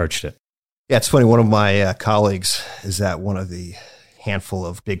have you approached it? Yeah, it's funny. One of my colleagues is at one of the handful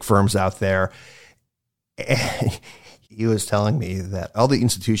of big firms out there. And he was telling me that all the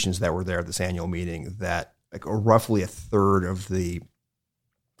institutions that were there at this annual meeting, that like roughly a third of the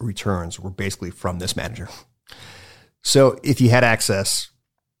returns were basically from this manager. So if you had access,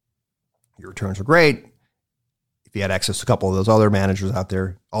 your returns were great. If you had access to a couple of those other managers out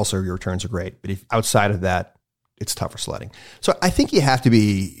there, also your returns are great. But if outside of that, it's tougher sledding. So I think you have to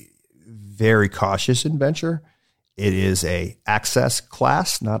be very cautious in venture. It is a access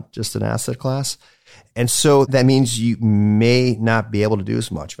class, not just an asset class. And so that means you may not be able to do as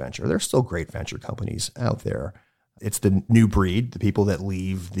much venture. There's still great venture companies out there. It's the new breed, the people that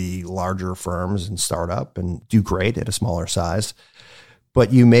leave the larger firms and start up and do great at a smaller size.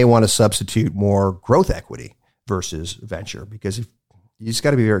 But you may want to substitute more growth equity versus venture, because if You just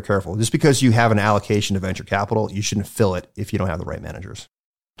got to be very careful. Just because you have an allocation to venture capital, you shouldn't fill it if you don't have the right managers.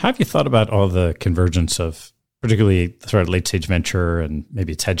 How have you thought about all the convergence of particularly sort of late stage venture and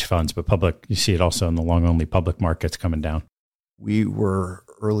maybe it's hedge funds, but public, you see it also in the long only public markets coming down? We were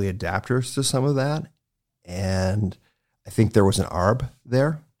early adapters to some of that. And I think there was an arb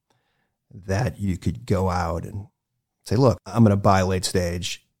there that you could go out and say, look, I'm going to buy late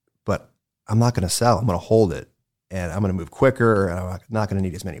stage, but I'm not going to sell. I'm going to hold it and I'm going to move quicker and I'm not going to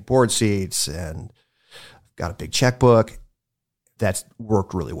need as many board seats and I've got a big checkbook. That's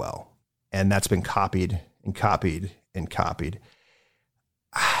worked really well. And that's been copied and copied and copied.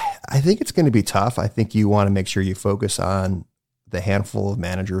 I think it's going to be tough. I think you want to make sure you focus on the handful of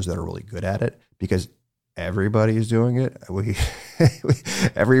managers that are really good at it because everybody is doing it.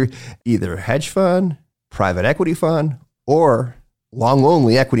 Every either hedge fund, private equity fund, or long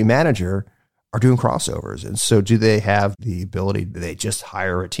only equity manager are doing crossovers. And so do they have the ability, do they just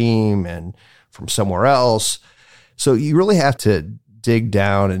hire a team and from somewhere else? So you really have to dig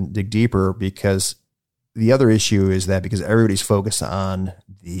down and dig deeper because the other issue is that because everybody's focused on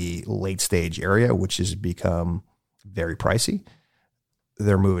the late stage area, which has become very pricey,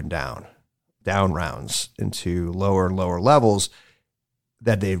 they're moving down rounds into lower and lower levels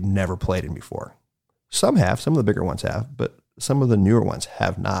that they've never played in before. Some have, some of the bigger ones have, but some of the newer ones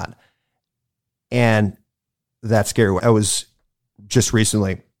have not. And that's scary. I was just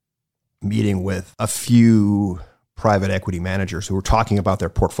recently meeting with a few private equity managers who were talking about their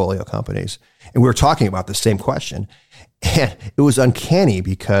portfolio companies. And we were talking about the same question. And it was uncanny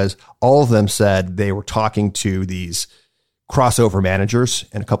because all of them said they were talking to these crossover managers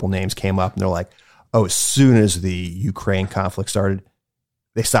and a couple names came up and they're like, oh, as soon as the Ukraine conflict started,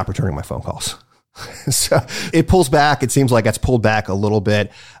 they stopped returning my phone calls. So it pulls back. It seems like it's pulled back a little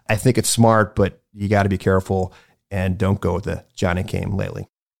bit. I think it's smart, but you got to be careful and don't go with the Johnny came lately.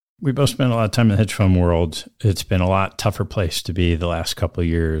 We both spent a lot of time in the hedge fund world. It's been a lot tougher place to be the last couple of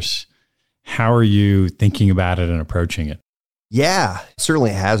years. How are you thinking about it and approaching it? Yeah, it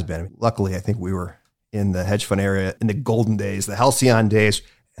certainly has been. Luckily, I think we were in the hedge fund area in the golden days, the halcyon days,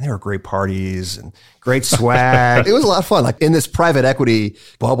 and there were great parties and great swag. It was a lot of fun. Like in this private equity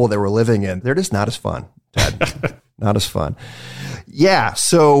bubble that we're living in, they're just not as fun, Ted. Not as fun. Yeah,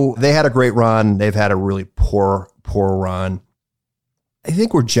 so they had a great run. They've had a really poor run. I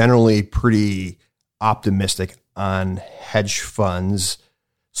think we're generally pretty optimistic on hedge funds,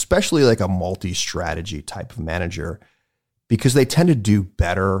 especially like a multi-strategy type of manager, because they tend to do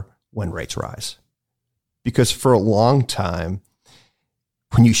better when rates rise. Because for a long time,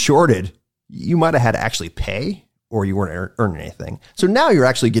 when you shorted, you might have had to actually pay or you weren't earning anything. So now you're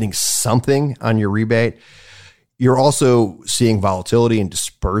actually getting something on your rebate. You're also seeing volatility and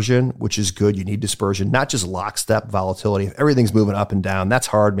dispersion, which is good. You need dispersion, not just lockstep volatility. If everything's moving up and down, that's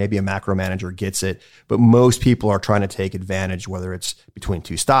hard. Maybe a macro manager gets it, but most people are trying to take advantage, whether it's between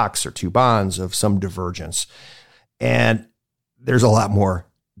two stocks or two bonds, of some divergence. And there's a lot more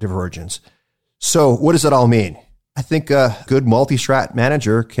divergence. So what does it all mean? I think a good multi-strat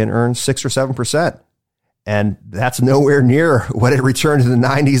manager can earn 6 or 7%. And that's nowhere near what it returned in the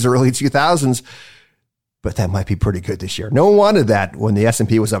 90s, early 2000s. But that might be pretty good this year. No one wanted that when the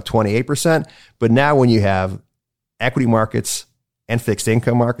S&P was up 28%. But now when you have equity markets and fixed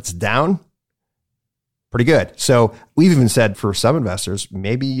income markets down, pretty good. So we've even said for some investors,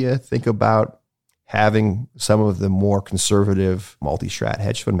 maybe you think about having some of the more conservative multi-strat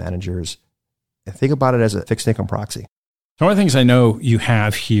hedge fund managers and think about it as a fixed income proxy. One of the things I know you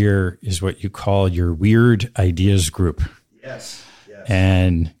have here is what you call your weird ideas group. Yes.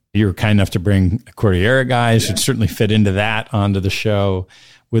 And you were kind enough to bring Cordillera guys, who'd certainly fit into that onto the show.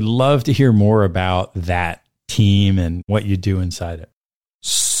 Would love to hear more about that team and what you do inside it.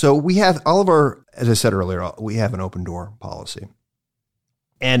 So we have all of our, as I said earlier, we have an open door policy.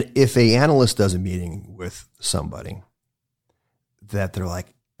 And if an analyst does a meeting with somebody that they're like,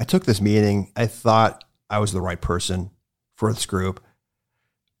 I took this meeting, I thought I was the right person for this group,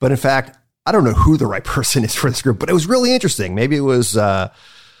 but in fact, I don't know who the right person is for this group, but it was really interesting. Maybe it was a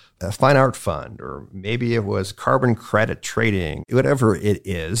fine art fund, or maybe it was carbon credit trading, whatever it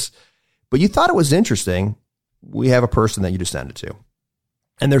is, but you thought it was interesting. We have a person that you just send it to.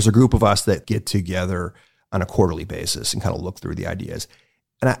 And there's a group of us that get together on a quarterly basis and kind of look through the ideas.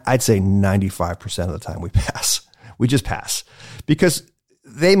 And I'd say 95% of the time we pass. We just pass because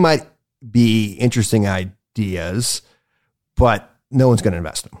they might be interesting ideas, but no one's going to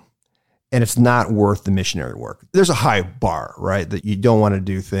invest in them. And it's not worth the missionary work. There's a high bar, right? That you don't want to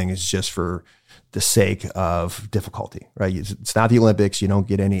do things just for the sake of difficulty, right? It's not the Olympics. You don't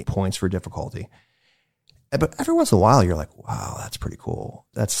get any points for difficulty. But every once in a while, you're like, wow, that's pretty cool.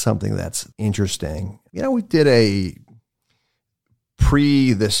 That's something that's interesting. We did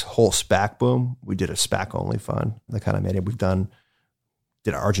this whole SPAC boom, we did a SPAC only fund that kind of made it.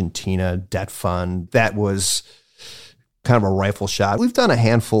 Did an Argentina debt fund. That was kind of a rifle shot. We've done a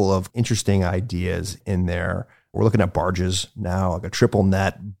handful of interesting ideas in there. We're looking at barges now, like a triple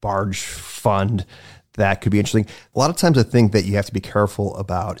net barge fund that could be interesting. A lot of times I think that you have to be careful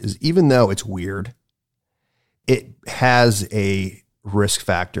about is, even though it's weird, it has a risk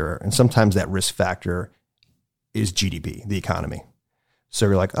factor. And sometimes that risk factor is GDP, the economy. So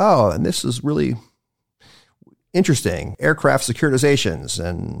you're like, oh, and this is really interesting. Aircraft securitizations.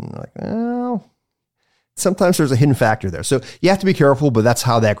 And like, well, sometimes there's a hidden factor there. So you have to be careful, but that's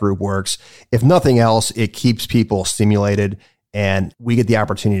how that group works. If nothing else, it keeps people stimulated, and we get the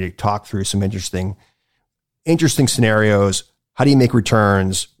opportunity to talk through some interesting scenarios. How do you make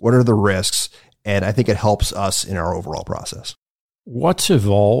returns? What are the risks? And I think it helps us in our overall process. What's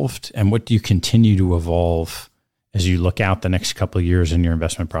evolved and what do you continue to evolve as you look out the next couple of years in your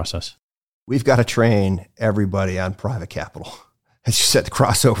investment process? We've got to train everybody on private capital. As you said,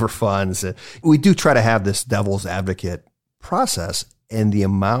 crossover funds. We do try to have this devil's advocate process, and the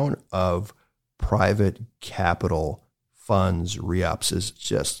amount of private capital funds re-ups is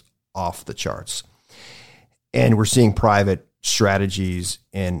just off the charts. And we're seeing private strategies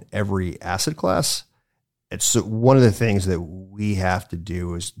in every asset class. It's one of the things that we have to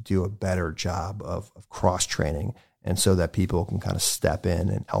do is do a better job of cross-training, and so that people can kind of step in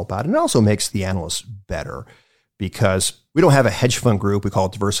and help out. And it also makes the analysts better, because we don't have a hedge fund group. We call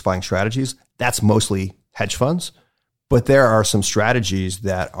it diversifying strategies. That's mostly hedge funds, but there are some strategies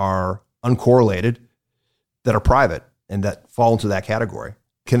that are uncorrelated that are private and that fall into that category.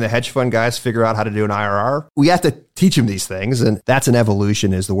 Can the hedge fund guys figure out how to do an IRR? We have to teach them these things, and that's an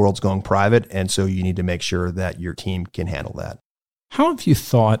evolution as the world's going private. And so you need to make sure that your team can handle that. How have you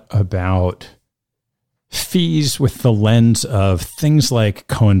thought about fees with the lens of things like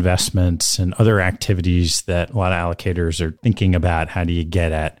co-investments and other activities that a lot of allocators are thinking about? How do you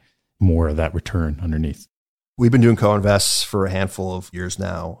get at more of that return underneath? We've been doing co-invests for a handful of years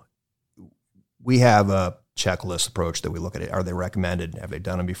now. We have a checklist approach that we look at it. Are they recommended? Have they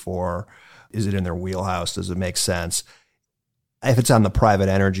done them before? Is it in their wheelhouse? Does it make sense? If it's on the private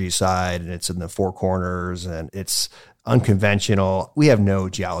energy side and it's in the Four Corners and it's unconventional, we have no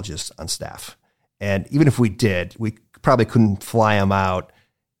geologists on staff. And even if we did, we probably couldn't fly them out,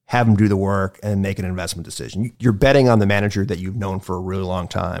 have them do the work, and make an investment decision. You're betting on the manager that you've known for a really long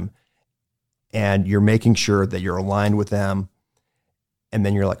time, and you're making sure that you're aligned with them. And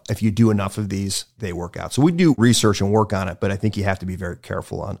then you're like, if you do enough of these, they work out. So we do research and work on it, but I think you have to be very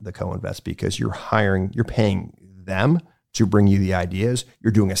careful on the co-invest, because you're paying them to bring you the ideas.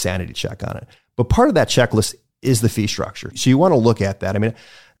 You're doing a sanity check on it. But part of that checklist is the fee structure. So you want to look at that. I mean,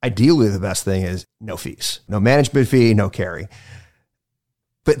 ideally, the best thing is no fees, no management fee, no carry.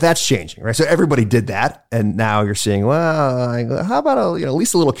 But that's changing, right? So everybody did that, and now you're seeing, well, how about at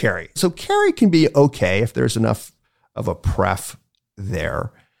least a little carry? So carry can be okay if there's enough of a pref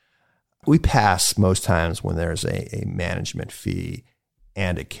there. We pass most times when there's a management fee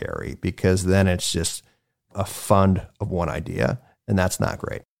and a carry, because then it's just a fund of one idea, and that's not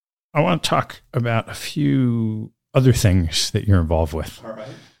great. I want to talk about a few other things that you're involved with. All right.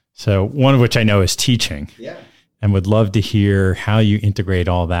 So one of which I know is teaching. Yeah. And would love to hear how you integrate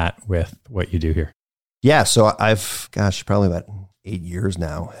all that with what you do here. Yeah. So I've, probably about 8 years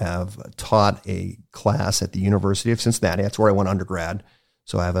now, have taught a class at the University of Cincinnati. That's where I went undergrad.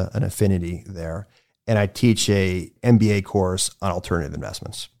 So I have an affinity there. And I teach a MBA course on alternative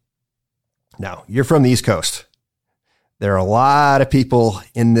investments. Now, you're from the East Coast. There are a lot of people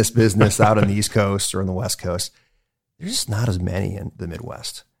in this business out on the East Coast or on the West Coast. There's just not as many in the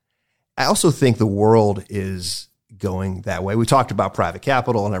Midwest. I also think the world is going that way. We talked about private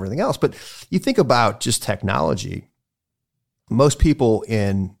capital and everything else, but you think about just technology. Most people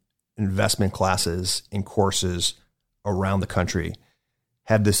in investment classes, in courses around the country,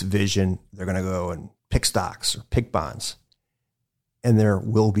 have this vision. They're going to go and pick stocks or pick bonds. And there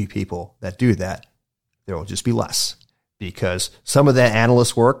will be people that do that. There will just be less, because some of that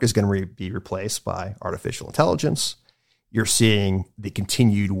analyst work is going to be replaced by artificial intelligence. You're seeing the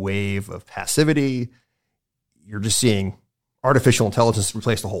continued wave of passivity. You're just seeing artificial intelligence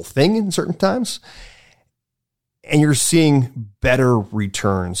replace the whole thing in certain times. And you're seeing better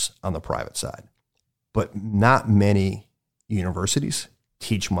returns on the private side. But not many universities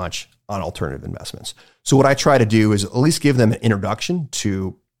teach much on alternative investments. So what I try to do is at least give them an introduction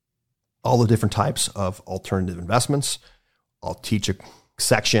to all the different types of alternative investments. I'll teach a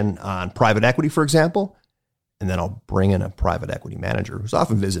section on private equity, for example. And then I'll bring in a private equity manager who's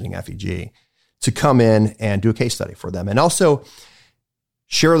often visiting FEG to come in and do a case study for them. And also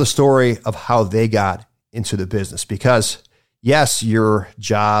share the story of how they got into the business. Because yes, your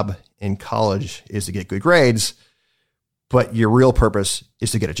job in college is to get good grades, but your real purpose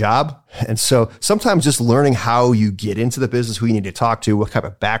is to get a job. And so sometimes just learning how you get into the business, who you need to talk to, what type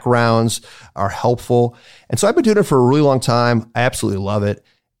of backgrounds are helpful. And so I've been doing it for a really long time. I absolutely love it.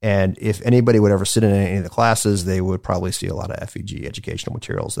 And if anybody would ever sit in any of the classes, they would probably see a lot of FEG educational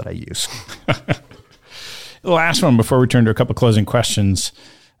materials that I use. The last one before we turn to a couple of closing questions.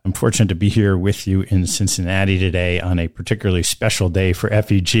 I'm fortunate to be here with you in Cincinnati today on a particularly special day for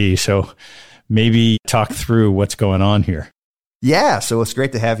FEG. So maybe talk through what's going on here. Yeah, so it's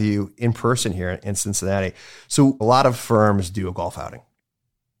great to have you in person here in Cincinnati. So a lot of firms do a golf outing.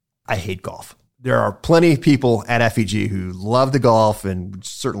 I hate golf. There are plenty of people at FEG who love to golf and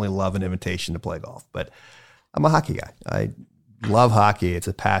certainly love an invitation to play golf. But I'm a hockey guy. I love hockey. It's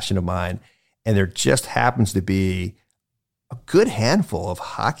a passion of mine. And there just happens to be a good handful of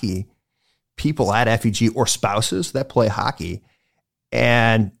hockey people at FEG or spouses that play hockey.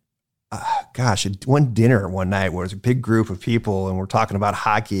 And one dinner one night where it was a big group of people and we're talking about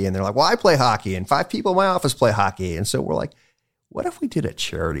hockey and they're like, well, I play hockey and 5 people in my office play hockey. And so we're like, what if we did a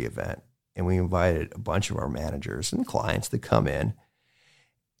charity event and we invited a bunch of our managers and clients to come in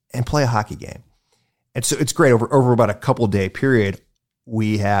and play a hockey game? And so it's great. Over about a couple day period,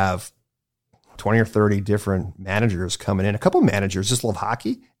 we have 20 or 30 different managers coming in. A couple of managers just love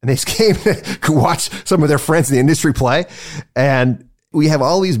hockey and they just came to watch some of their friends in the industry play. And we have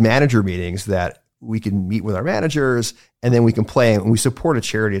all these manager meetings that we can meet with our managers and then we can play. And we support a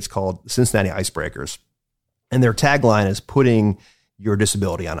charity. It's called Cincinnati Icebreakers. And their tagline is putting your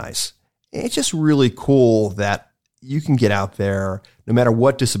disability on ice. And it's just really cool that you can get out there, no matter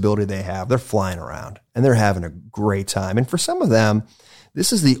what disability they have, they're flying around and they're having a great time. And for some of them,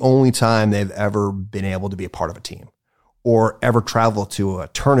 this is the only time they've ever been able to be a part of a team or ever travel to a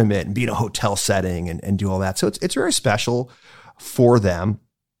tournament and be in a hotel setting and do all that. So it's very special for them.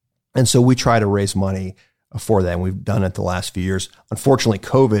 And so we try to raise money for them. We've done it the last few years. Unfortunately,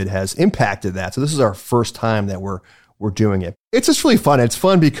 COVID has impacted that. So this is our first time that we're doing it. It's just really fun. It's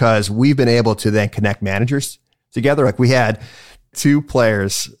fun because we've been able to then connect managers together. Like we had 2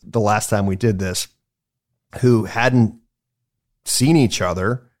 players the last time we did this who hadn't seen each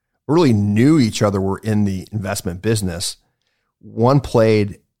other, really knew each other, were in the investment business. One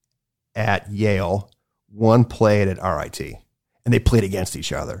played at Yale, one played at RIT. And they played against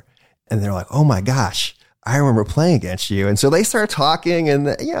each other. And they're like, oh my gosh, I remember playing against you. And so they start talking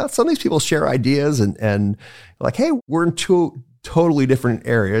and some of these people share ideas and like, hey, we're in 2 totally different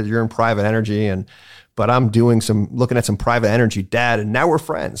areas. You're in private energy but I'm looking at some private energy debt and now we're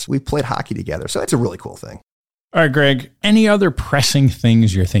friends. We played hockey together. So it's a really cool thing. All right, Greg, any other pressing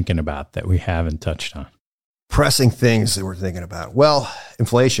things you're thinking about that we haven't touched on? Pressing things that we're thinking about. Well,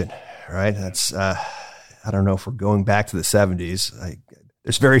 inflation, right? That's, I don't know if we're going back to the 70s.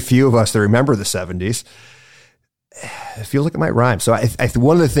 There's very few of us that remember the 70s. It feels like it might rhyme. So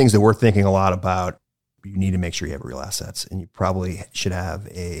one of the things that we're thinking a lot about, you need to make sure you have real assets, and you probably should have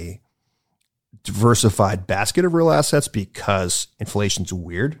a diversified basket of real assets because inflation's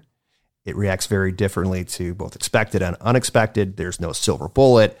weird. It reacts very differently to both expected and unexpected. There's no silver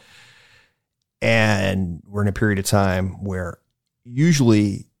bullet. And we're in a period of time where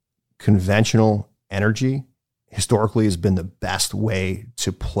usually conventional energy historically has been the best way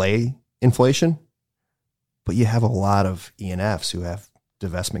to play inflation. But you have a lot of ENFs who have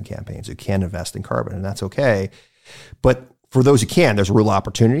divestment campaigns who can invest in carbon, and that's okay. But for those who can, there's a real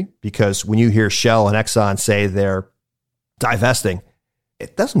opportunity because when you hear Shell and Exxon say they're divesting,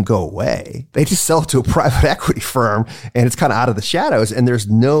 it doesn't go away. They just sell it to a private equity firm and it's kind of out of the shadows and there's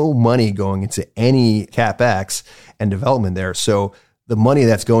no money going into any CapEx and development there. So the money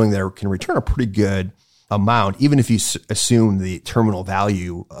that's going there can return a pretty good amount, even if you assume the terminal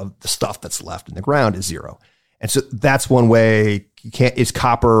value of the stuff that's left in the ground is zero. And so that's one way. Is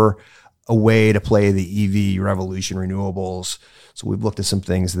copper a way to play the EV revolution, renewables? So we've looked at some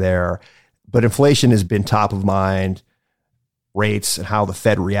things there, but inflation has been top of mind. Rates and how the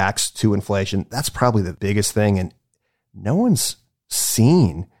Fed reacts to inflation. That's probably the biggest thing. And no one's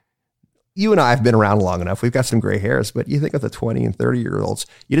seen. You and I have been around long enough. We've got some gray hairs, but you think of the 20 and 30-year-olds,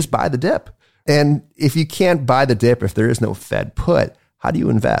 you just buy the dip. And if you can't buy the dip, if there is no Fed put, how do you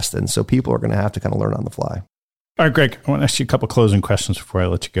invest? And so people are going to have to kind of learn on the fly. All right, Greg, I want to ask you a couple closing questions before I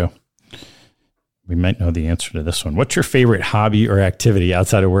let you go. We might know the answer to this one. What's your favorite hobby or activity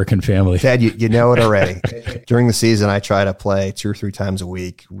outside of work and family? Ted, you know it already. During the season, I try to play 2 or 3 times a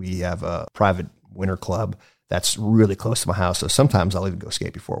week. We have a private winter club that's really close to my house. So sometimes I'll even go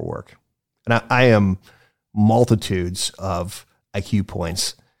skate before work. And I am multitudes of IQ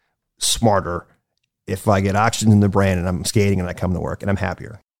points smarter if I get oxygen in the brain and I'm skating and I come to work, and I'm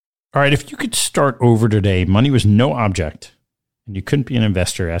happier. All right. If you could start over today, money was no object, and you couldn't be an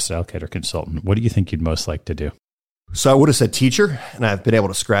investor, asset allocator, consultant, what do you think you'd most like to do? So I would have said teacher, and I've been able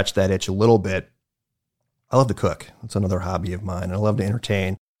to scratch that itch a little bit. I love to cook. That's another hobby of mine. I love to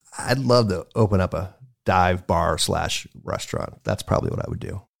entertain. I'd love to open up a dive bar / restaurant. That's probably what I would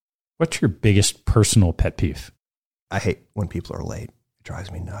do. What's your biggest personal pet peeve? I hate when people are late. It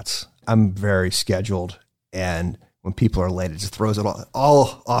drives me nuts. I'm very scheduled, and when people are late, it just throws it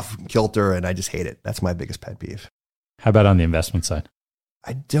all off kilter, and I just hate it. That's my biggest pet peeve. How about on the investment side?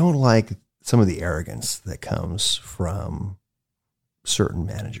 I don't like some of the arrogance that comes from certain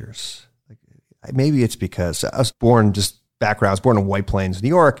managers. Maybe it's because I was born in White Plains, New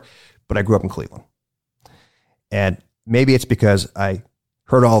York, but I grew up in Cleveland. And maybe it's because I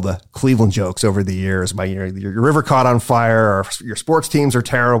heard all the Cleveland jokes over the years. Your river caught on fire, or your sports teams are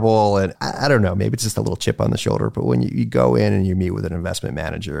terrible. And I don't know, maybe it's just a little chip on the shoulder. But when you go in and you meet with an investment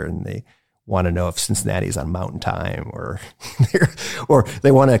manager and they want to know if Cincinnati's on Mountain Time, or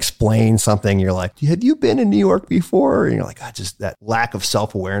they want to explain something, you're like, have you been in New York before? And you're like, just that lack of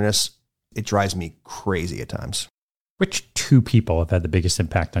self-awareness, it drives me crazy at times. Which two people have had the biggest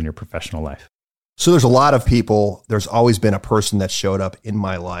impact on your professional life? So there's a lot of people. There's always been a person that showed up in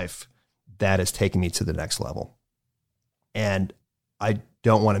my life that has taken me to the next level. And I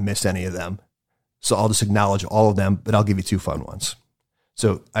don't want to miss any of them. So I'll just acknowledge all of them, but I'll give you two fun ones.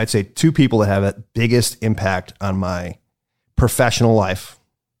 So I'd say two people that have the biggest impact on my professional life.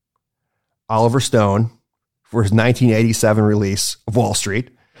 Oliver Stone for his 1987 release of Wall Street,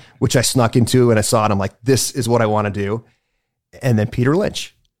 which I snuck into and I saw it. I'm like, this is what I want to do. And then Peter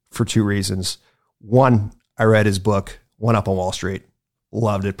Lynch for two reasons. One, I read his book, One Up on Wall Street.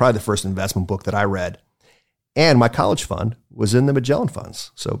 Loved it. Probably the first investment book that I read. And my college fund was in the Magellan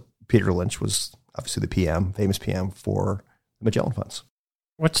Funds. So Peter Lynch was obviously the PM, famous PM for the Magellan Funds.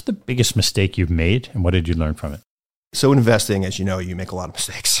 What's the biggest mistake you've made, and what did you learn from it? So investing, as you know, you make a lot of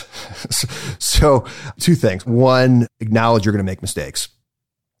mistakes. So two things. One, acknowledge you're going to make mistakes.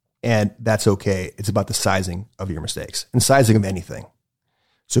 And that's okay. It's about the sizing of your mistakes and sizing of anything.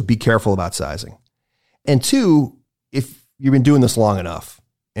 So be careful about sizing. And two, if you've been doing this long enough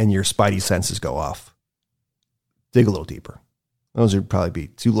and your spidey senses go off, dig a little deeper. Those would probably be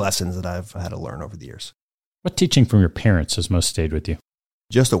two lessons that I've had to learn over the years. What teaching from your parents has most stayed with you?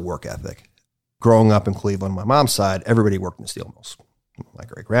 Just a work ethic. Growing up in Cleveland, my mom's side, everybody worked in the steel mills. My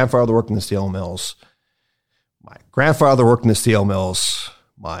great-grandfather worked in the steel mills. My grandfather worked in the steel mills.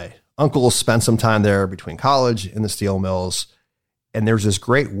 My uncle spent some time there between college and the steel mills. And there's this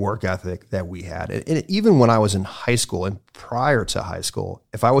great work ethic that we had. And even when I was in high school and prior to high school,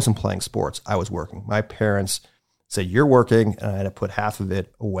 if I wasn't playing sports, I was working. My parents said, you're working, and I had to put half of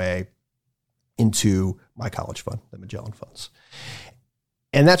it away into my college fund, the Magellan Funds.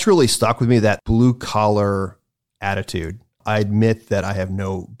 And that's really stuck with me, that blue collar attitude. I admit that I have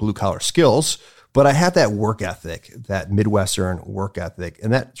no blue collar skills, but I have that work ethic, that Midwestern work ethic.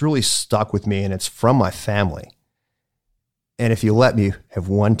 And that's really stuck with me, and it's from my family. And if you let me have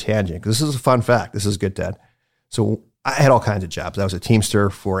one tangent, because this is a fun fact. This is good, Ted. So I had all kinds of jobs. I was a Teamster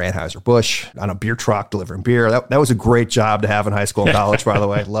for Anheuser-Busch on a beer truck delivering beer. That was a great job to have in high school and college, by the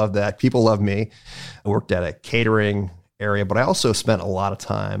way. I loved that. People loved me. I worked at a catering area, but I also spent a lot of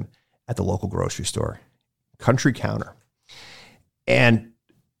time at the local grocery store, Country Counter. And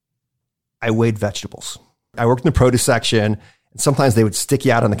I weighed vegetables. I worked in the produce section, and sometimes they would stick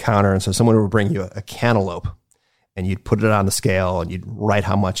you out on the counter. And so someone would bring you a cantaloupe, and you'd put it on the scale and you'd write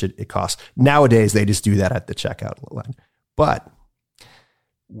how much it costs. Nowadays, they just do that at the checkout line. But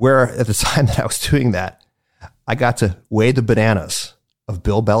where at the time that I was doing that, I got to weigh the bananas of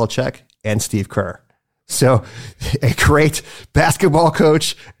Bill Belichick and Steve Kerr. So a great basketball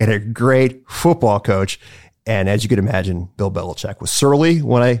coach and a great football coach. And as you could imagine, Bill Belichick was surly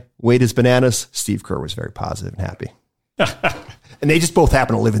when I weighed his bananas. Steve Kerr was very positive and happy. And they just both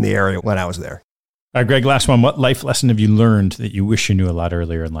happened to live in the area when I was there. All right, Greg, last one. What life lesson have you learned that you wish you knew a lot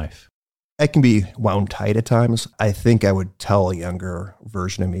earlier in life? I can be wound tight at times. I think I would tell a younger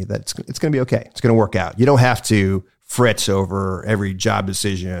version of me that it's going to be okay. It's going to work out. You don't have to fretz over every job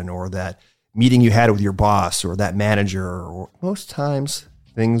decision or that meeting you had with your boss or that manager. Or most times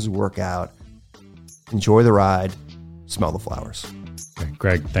things work out. Enjoy the ride. Smell the flowers. Okay,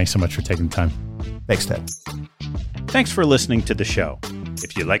 Greg, thanks so much for taking the time. Thanks, Ted. Thanks for listening to the show.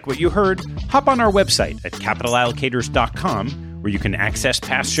 If you like what you heard, hop on our website at capitalallocators.com, where you can access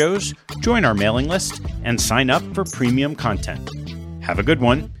past shows, join our mailing list, and sign up for premium content. Have a good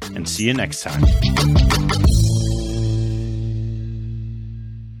one, and see you next time.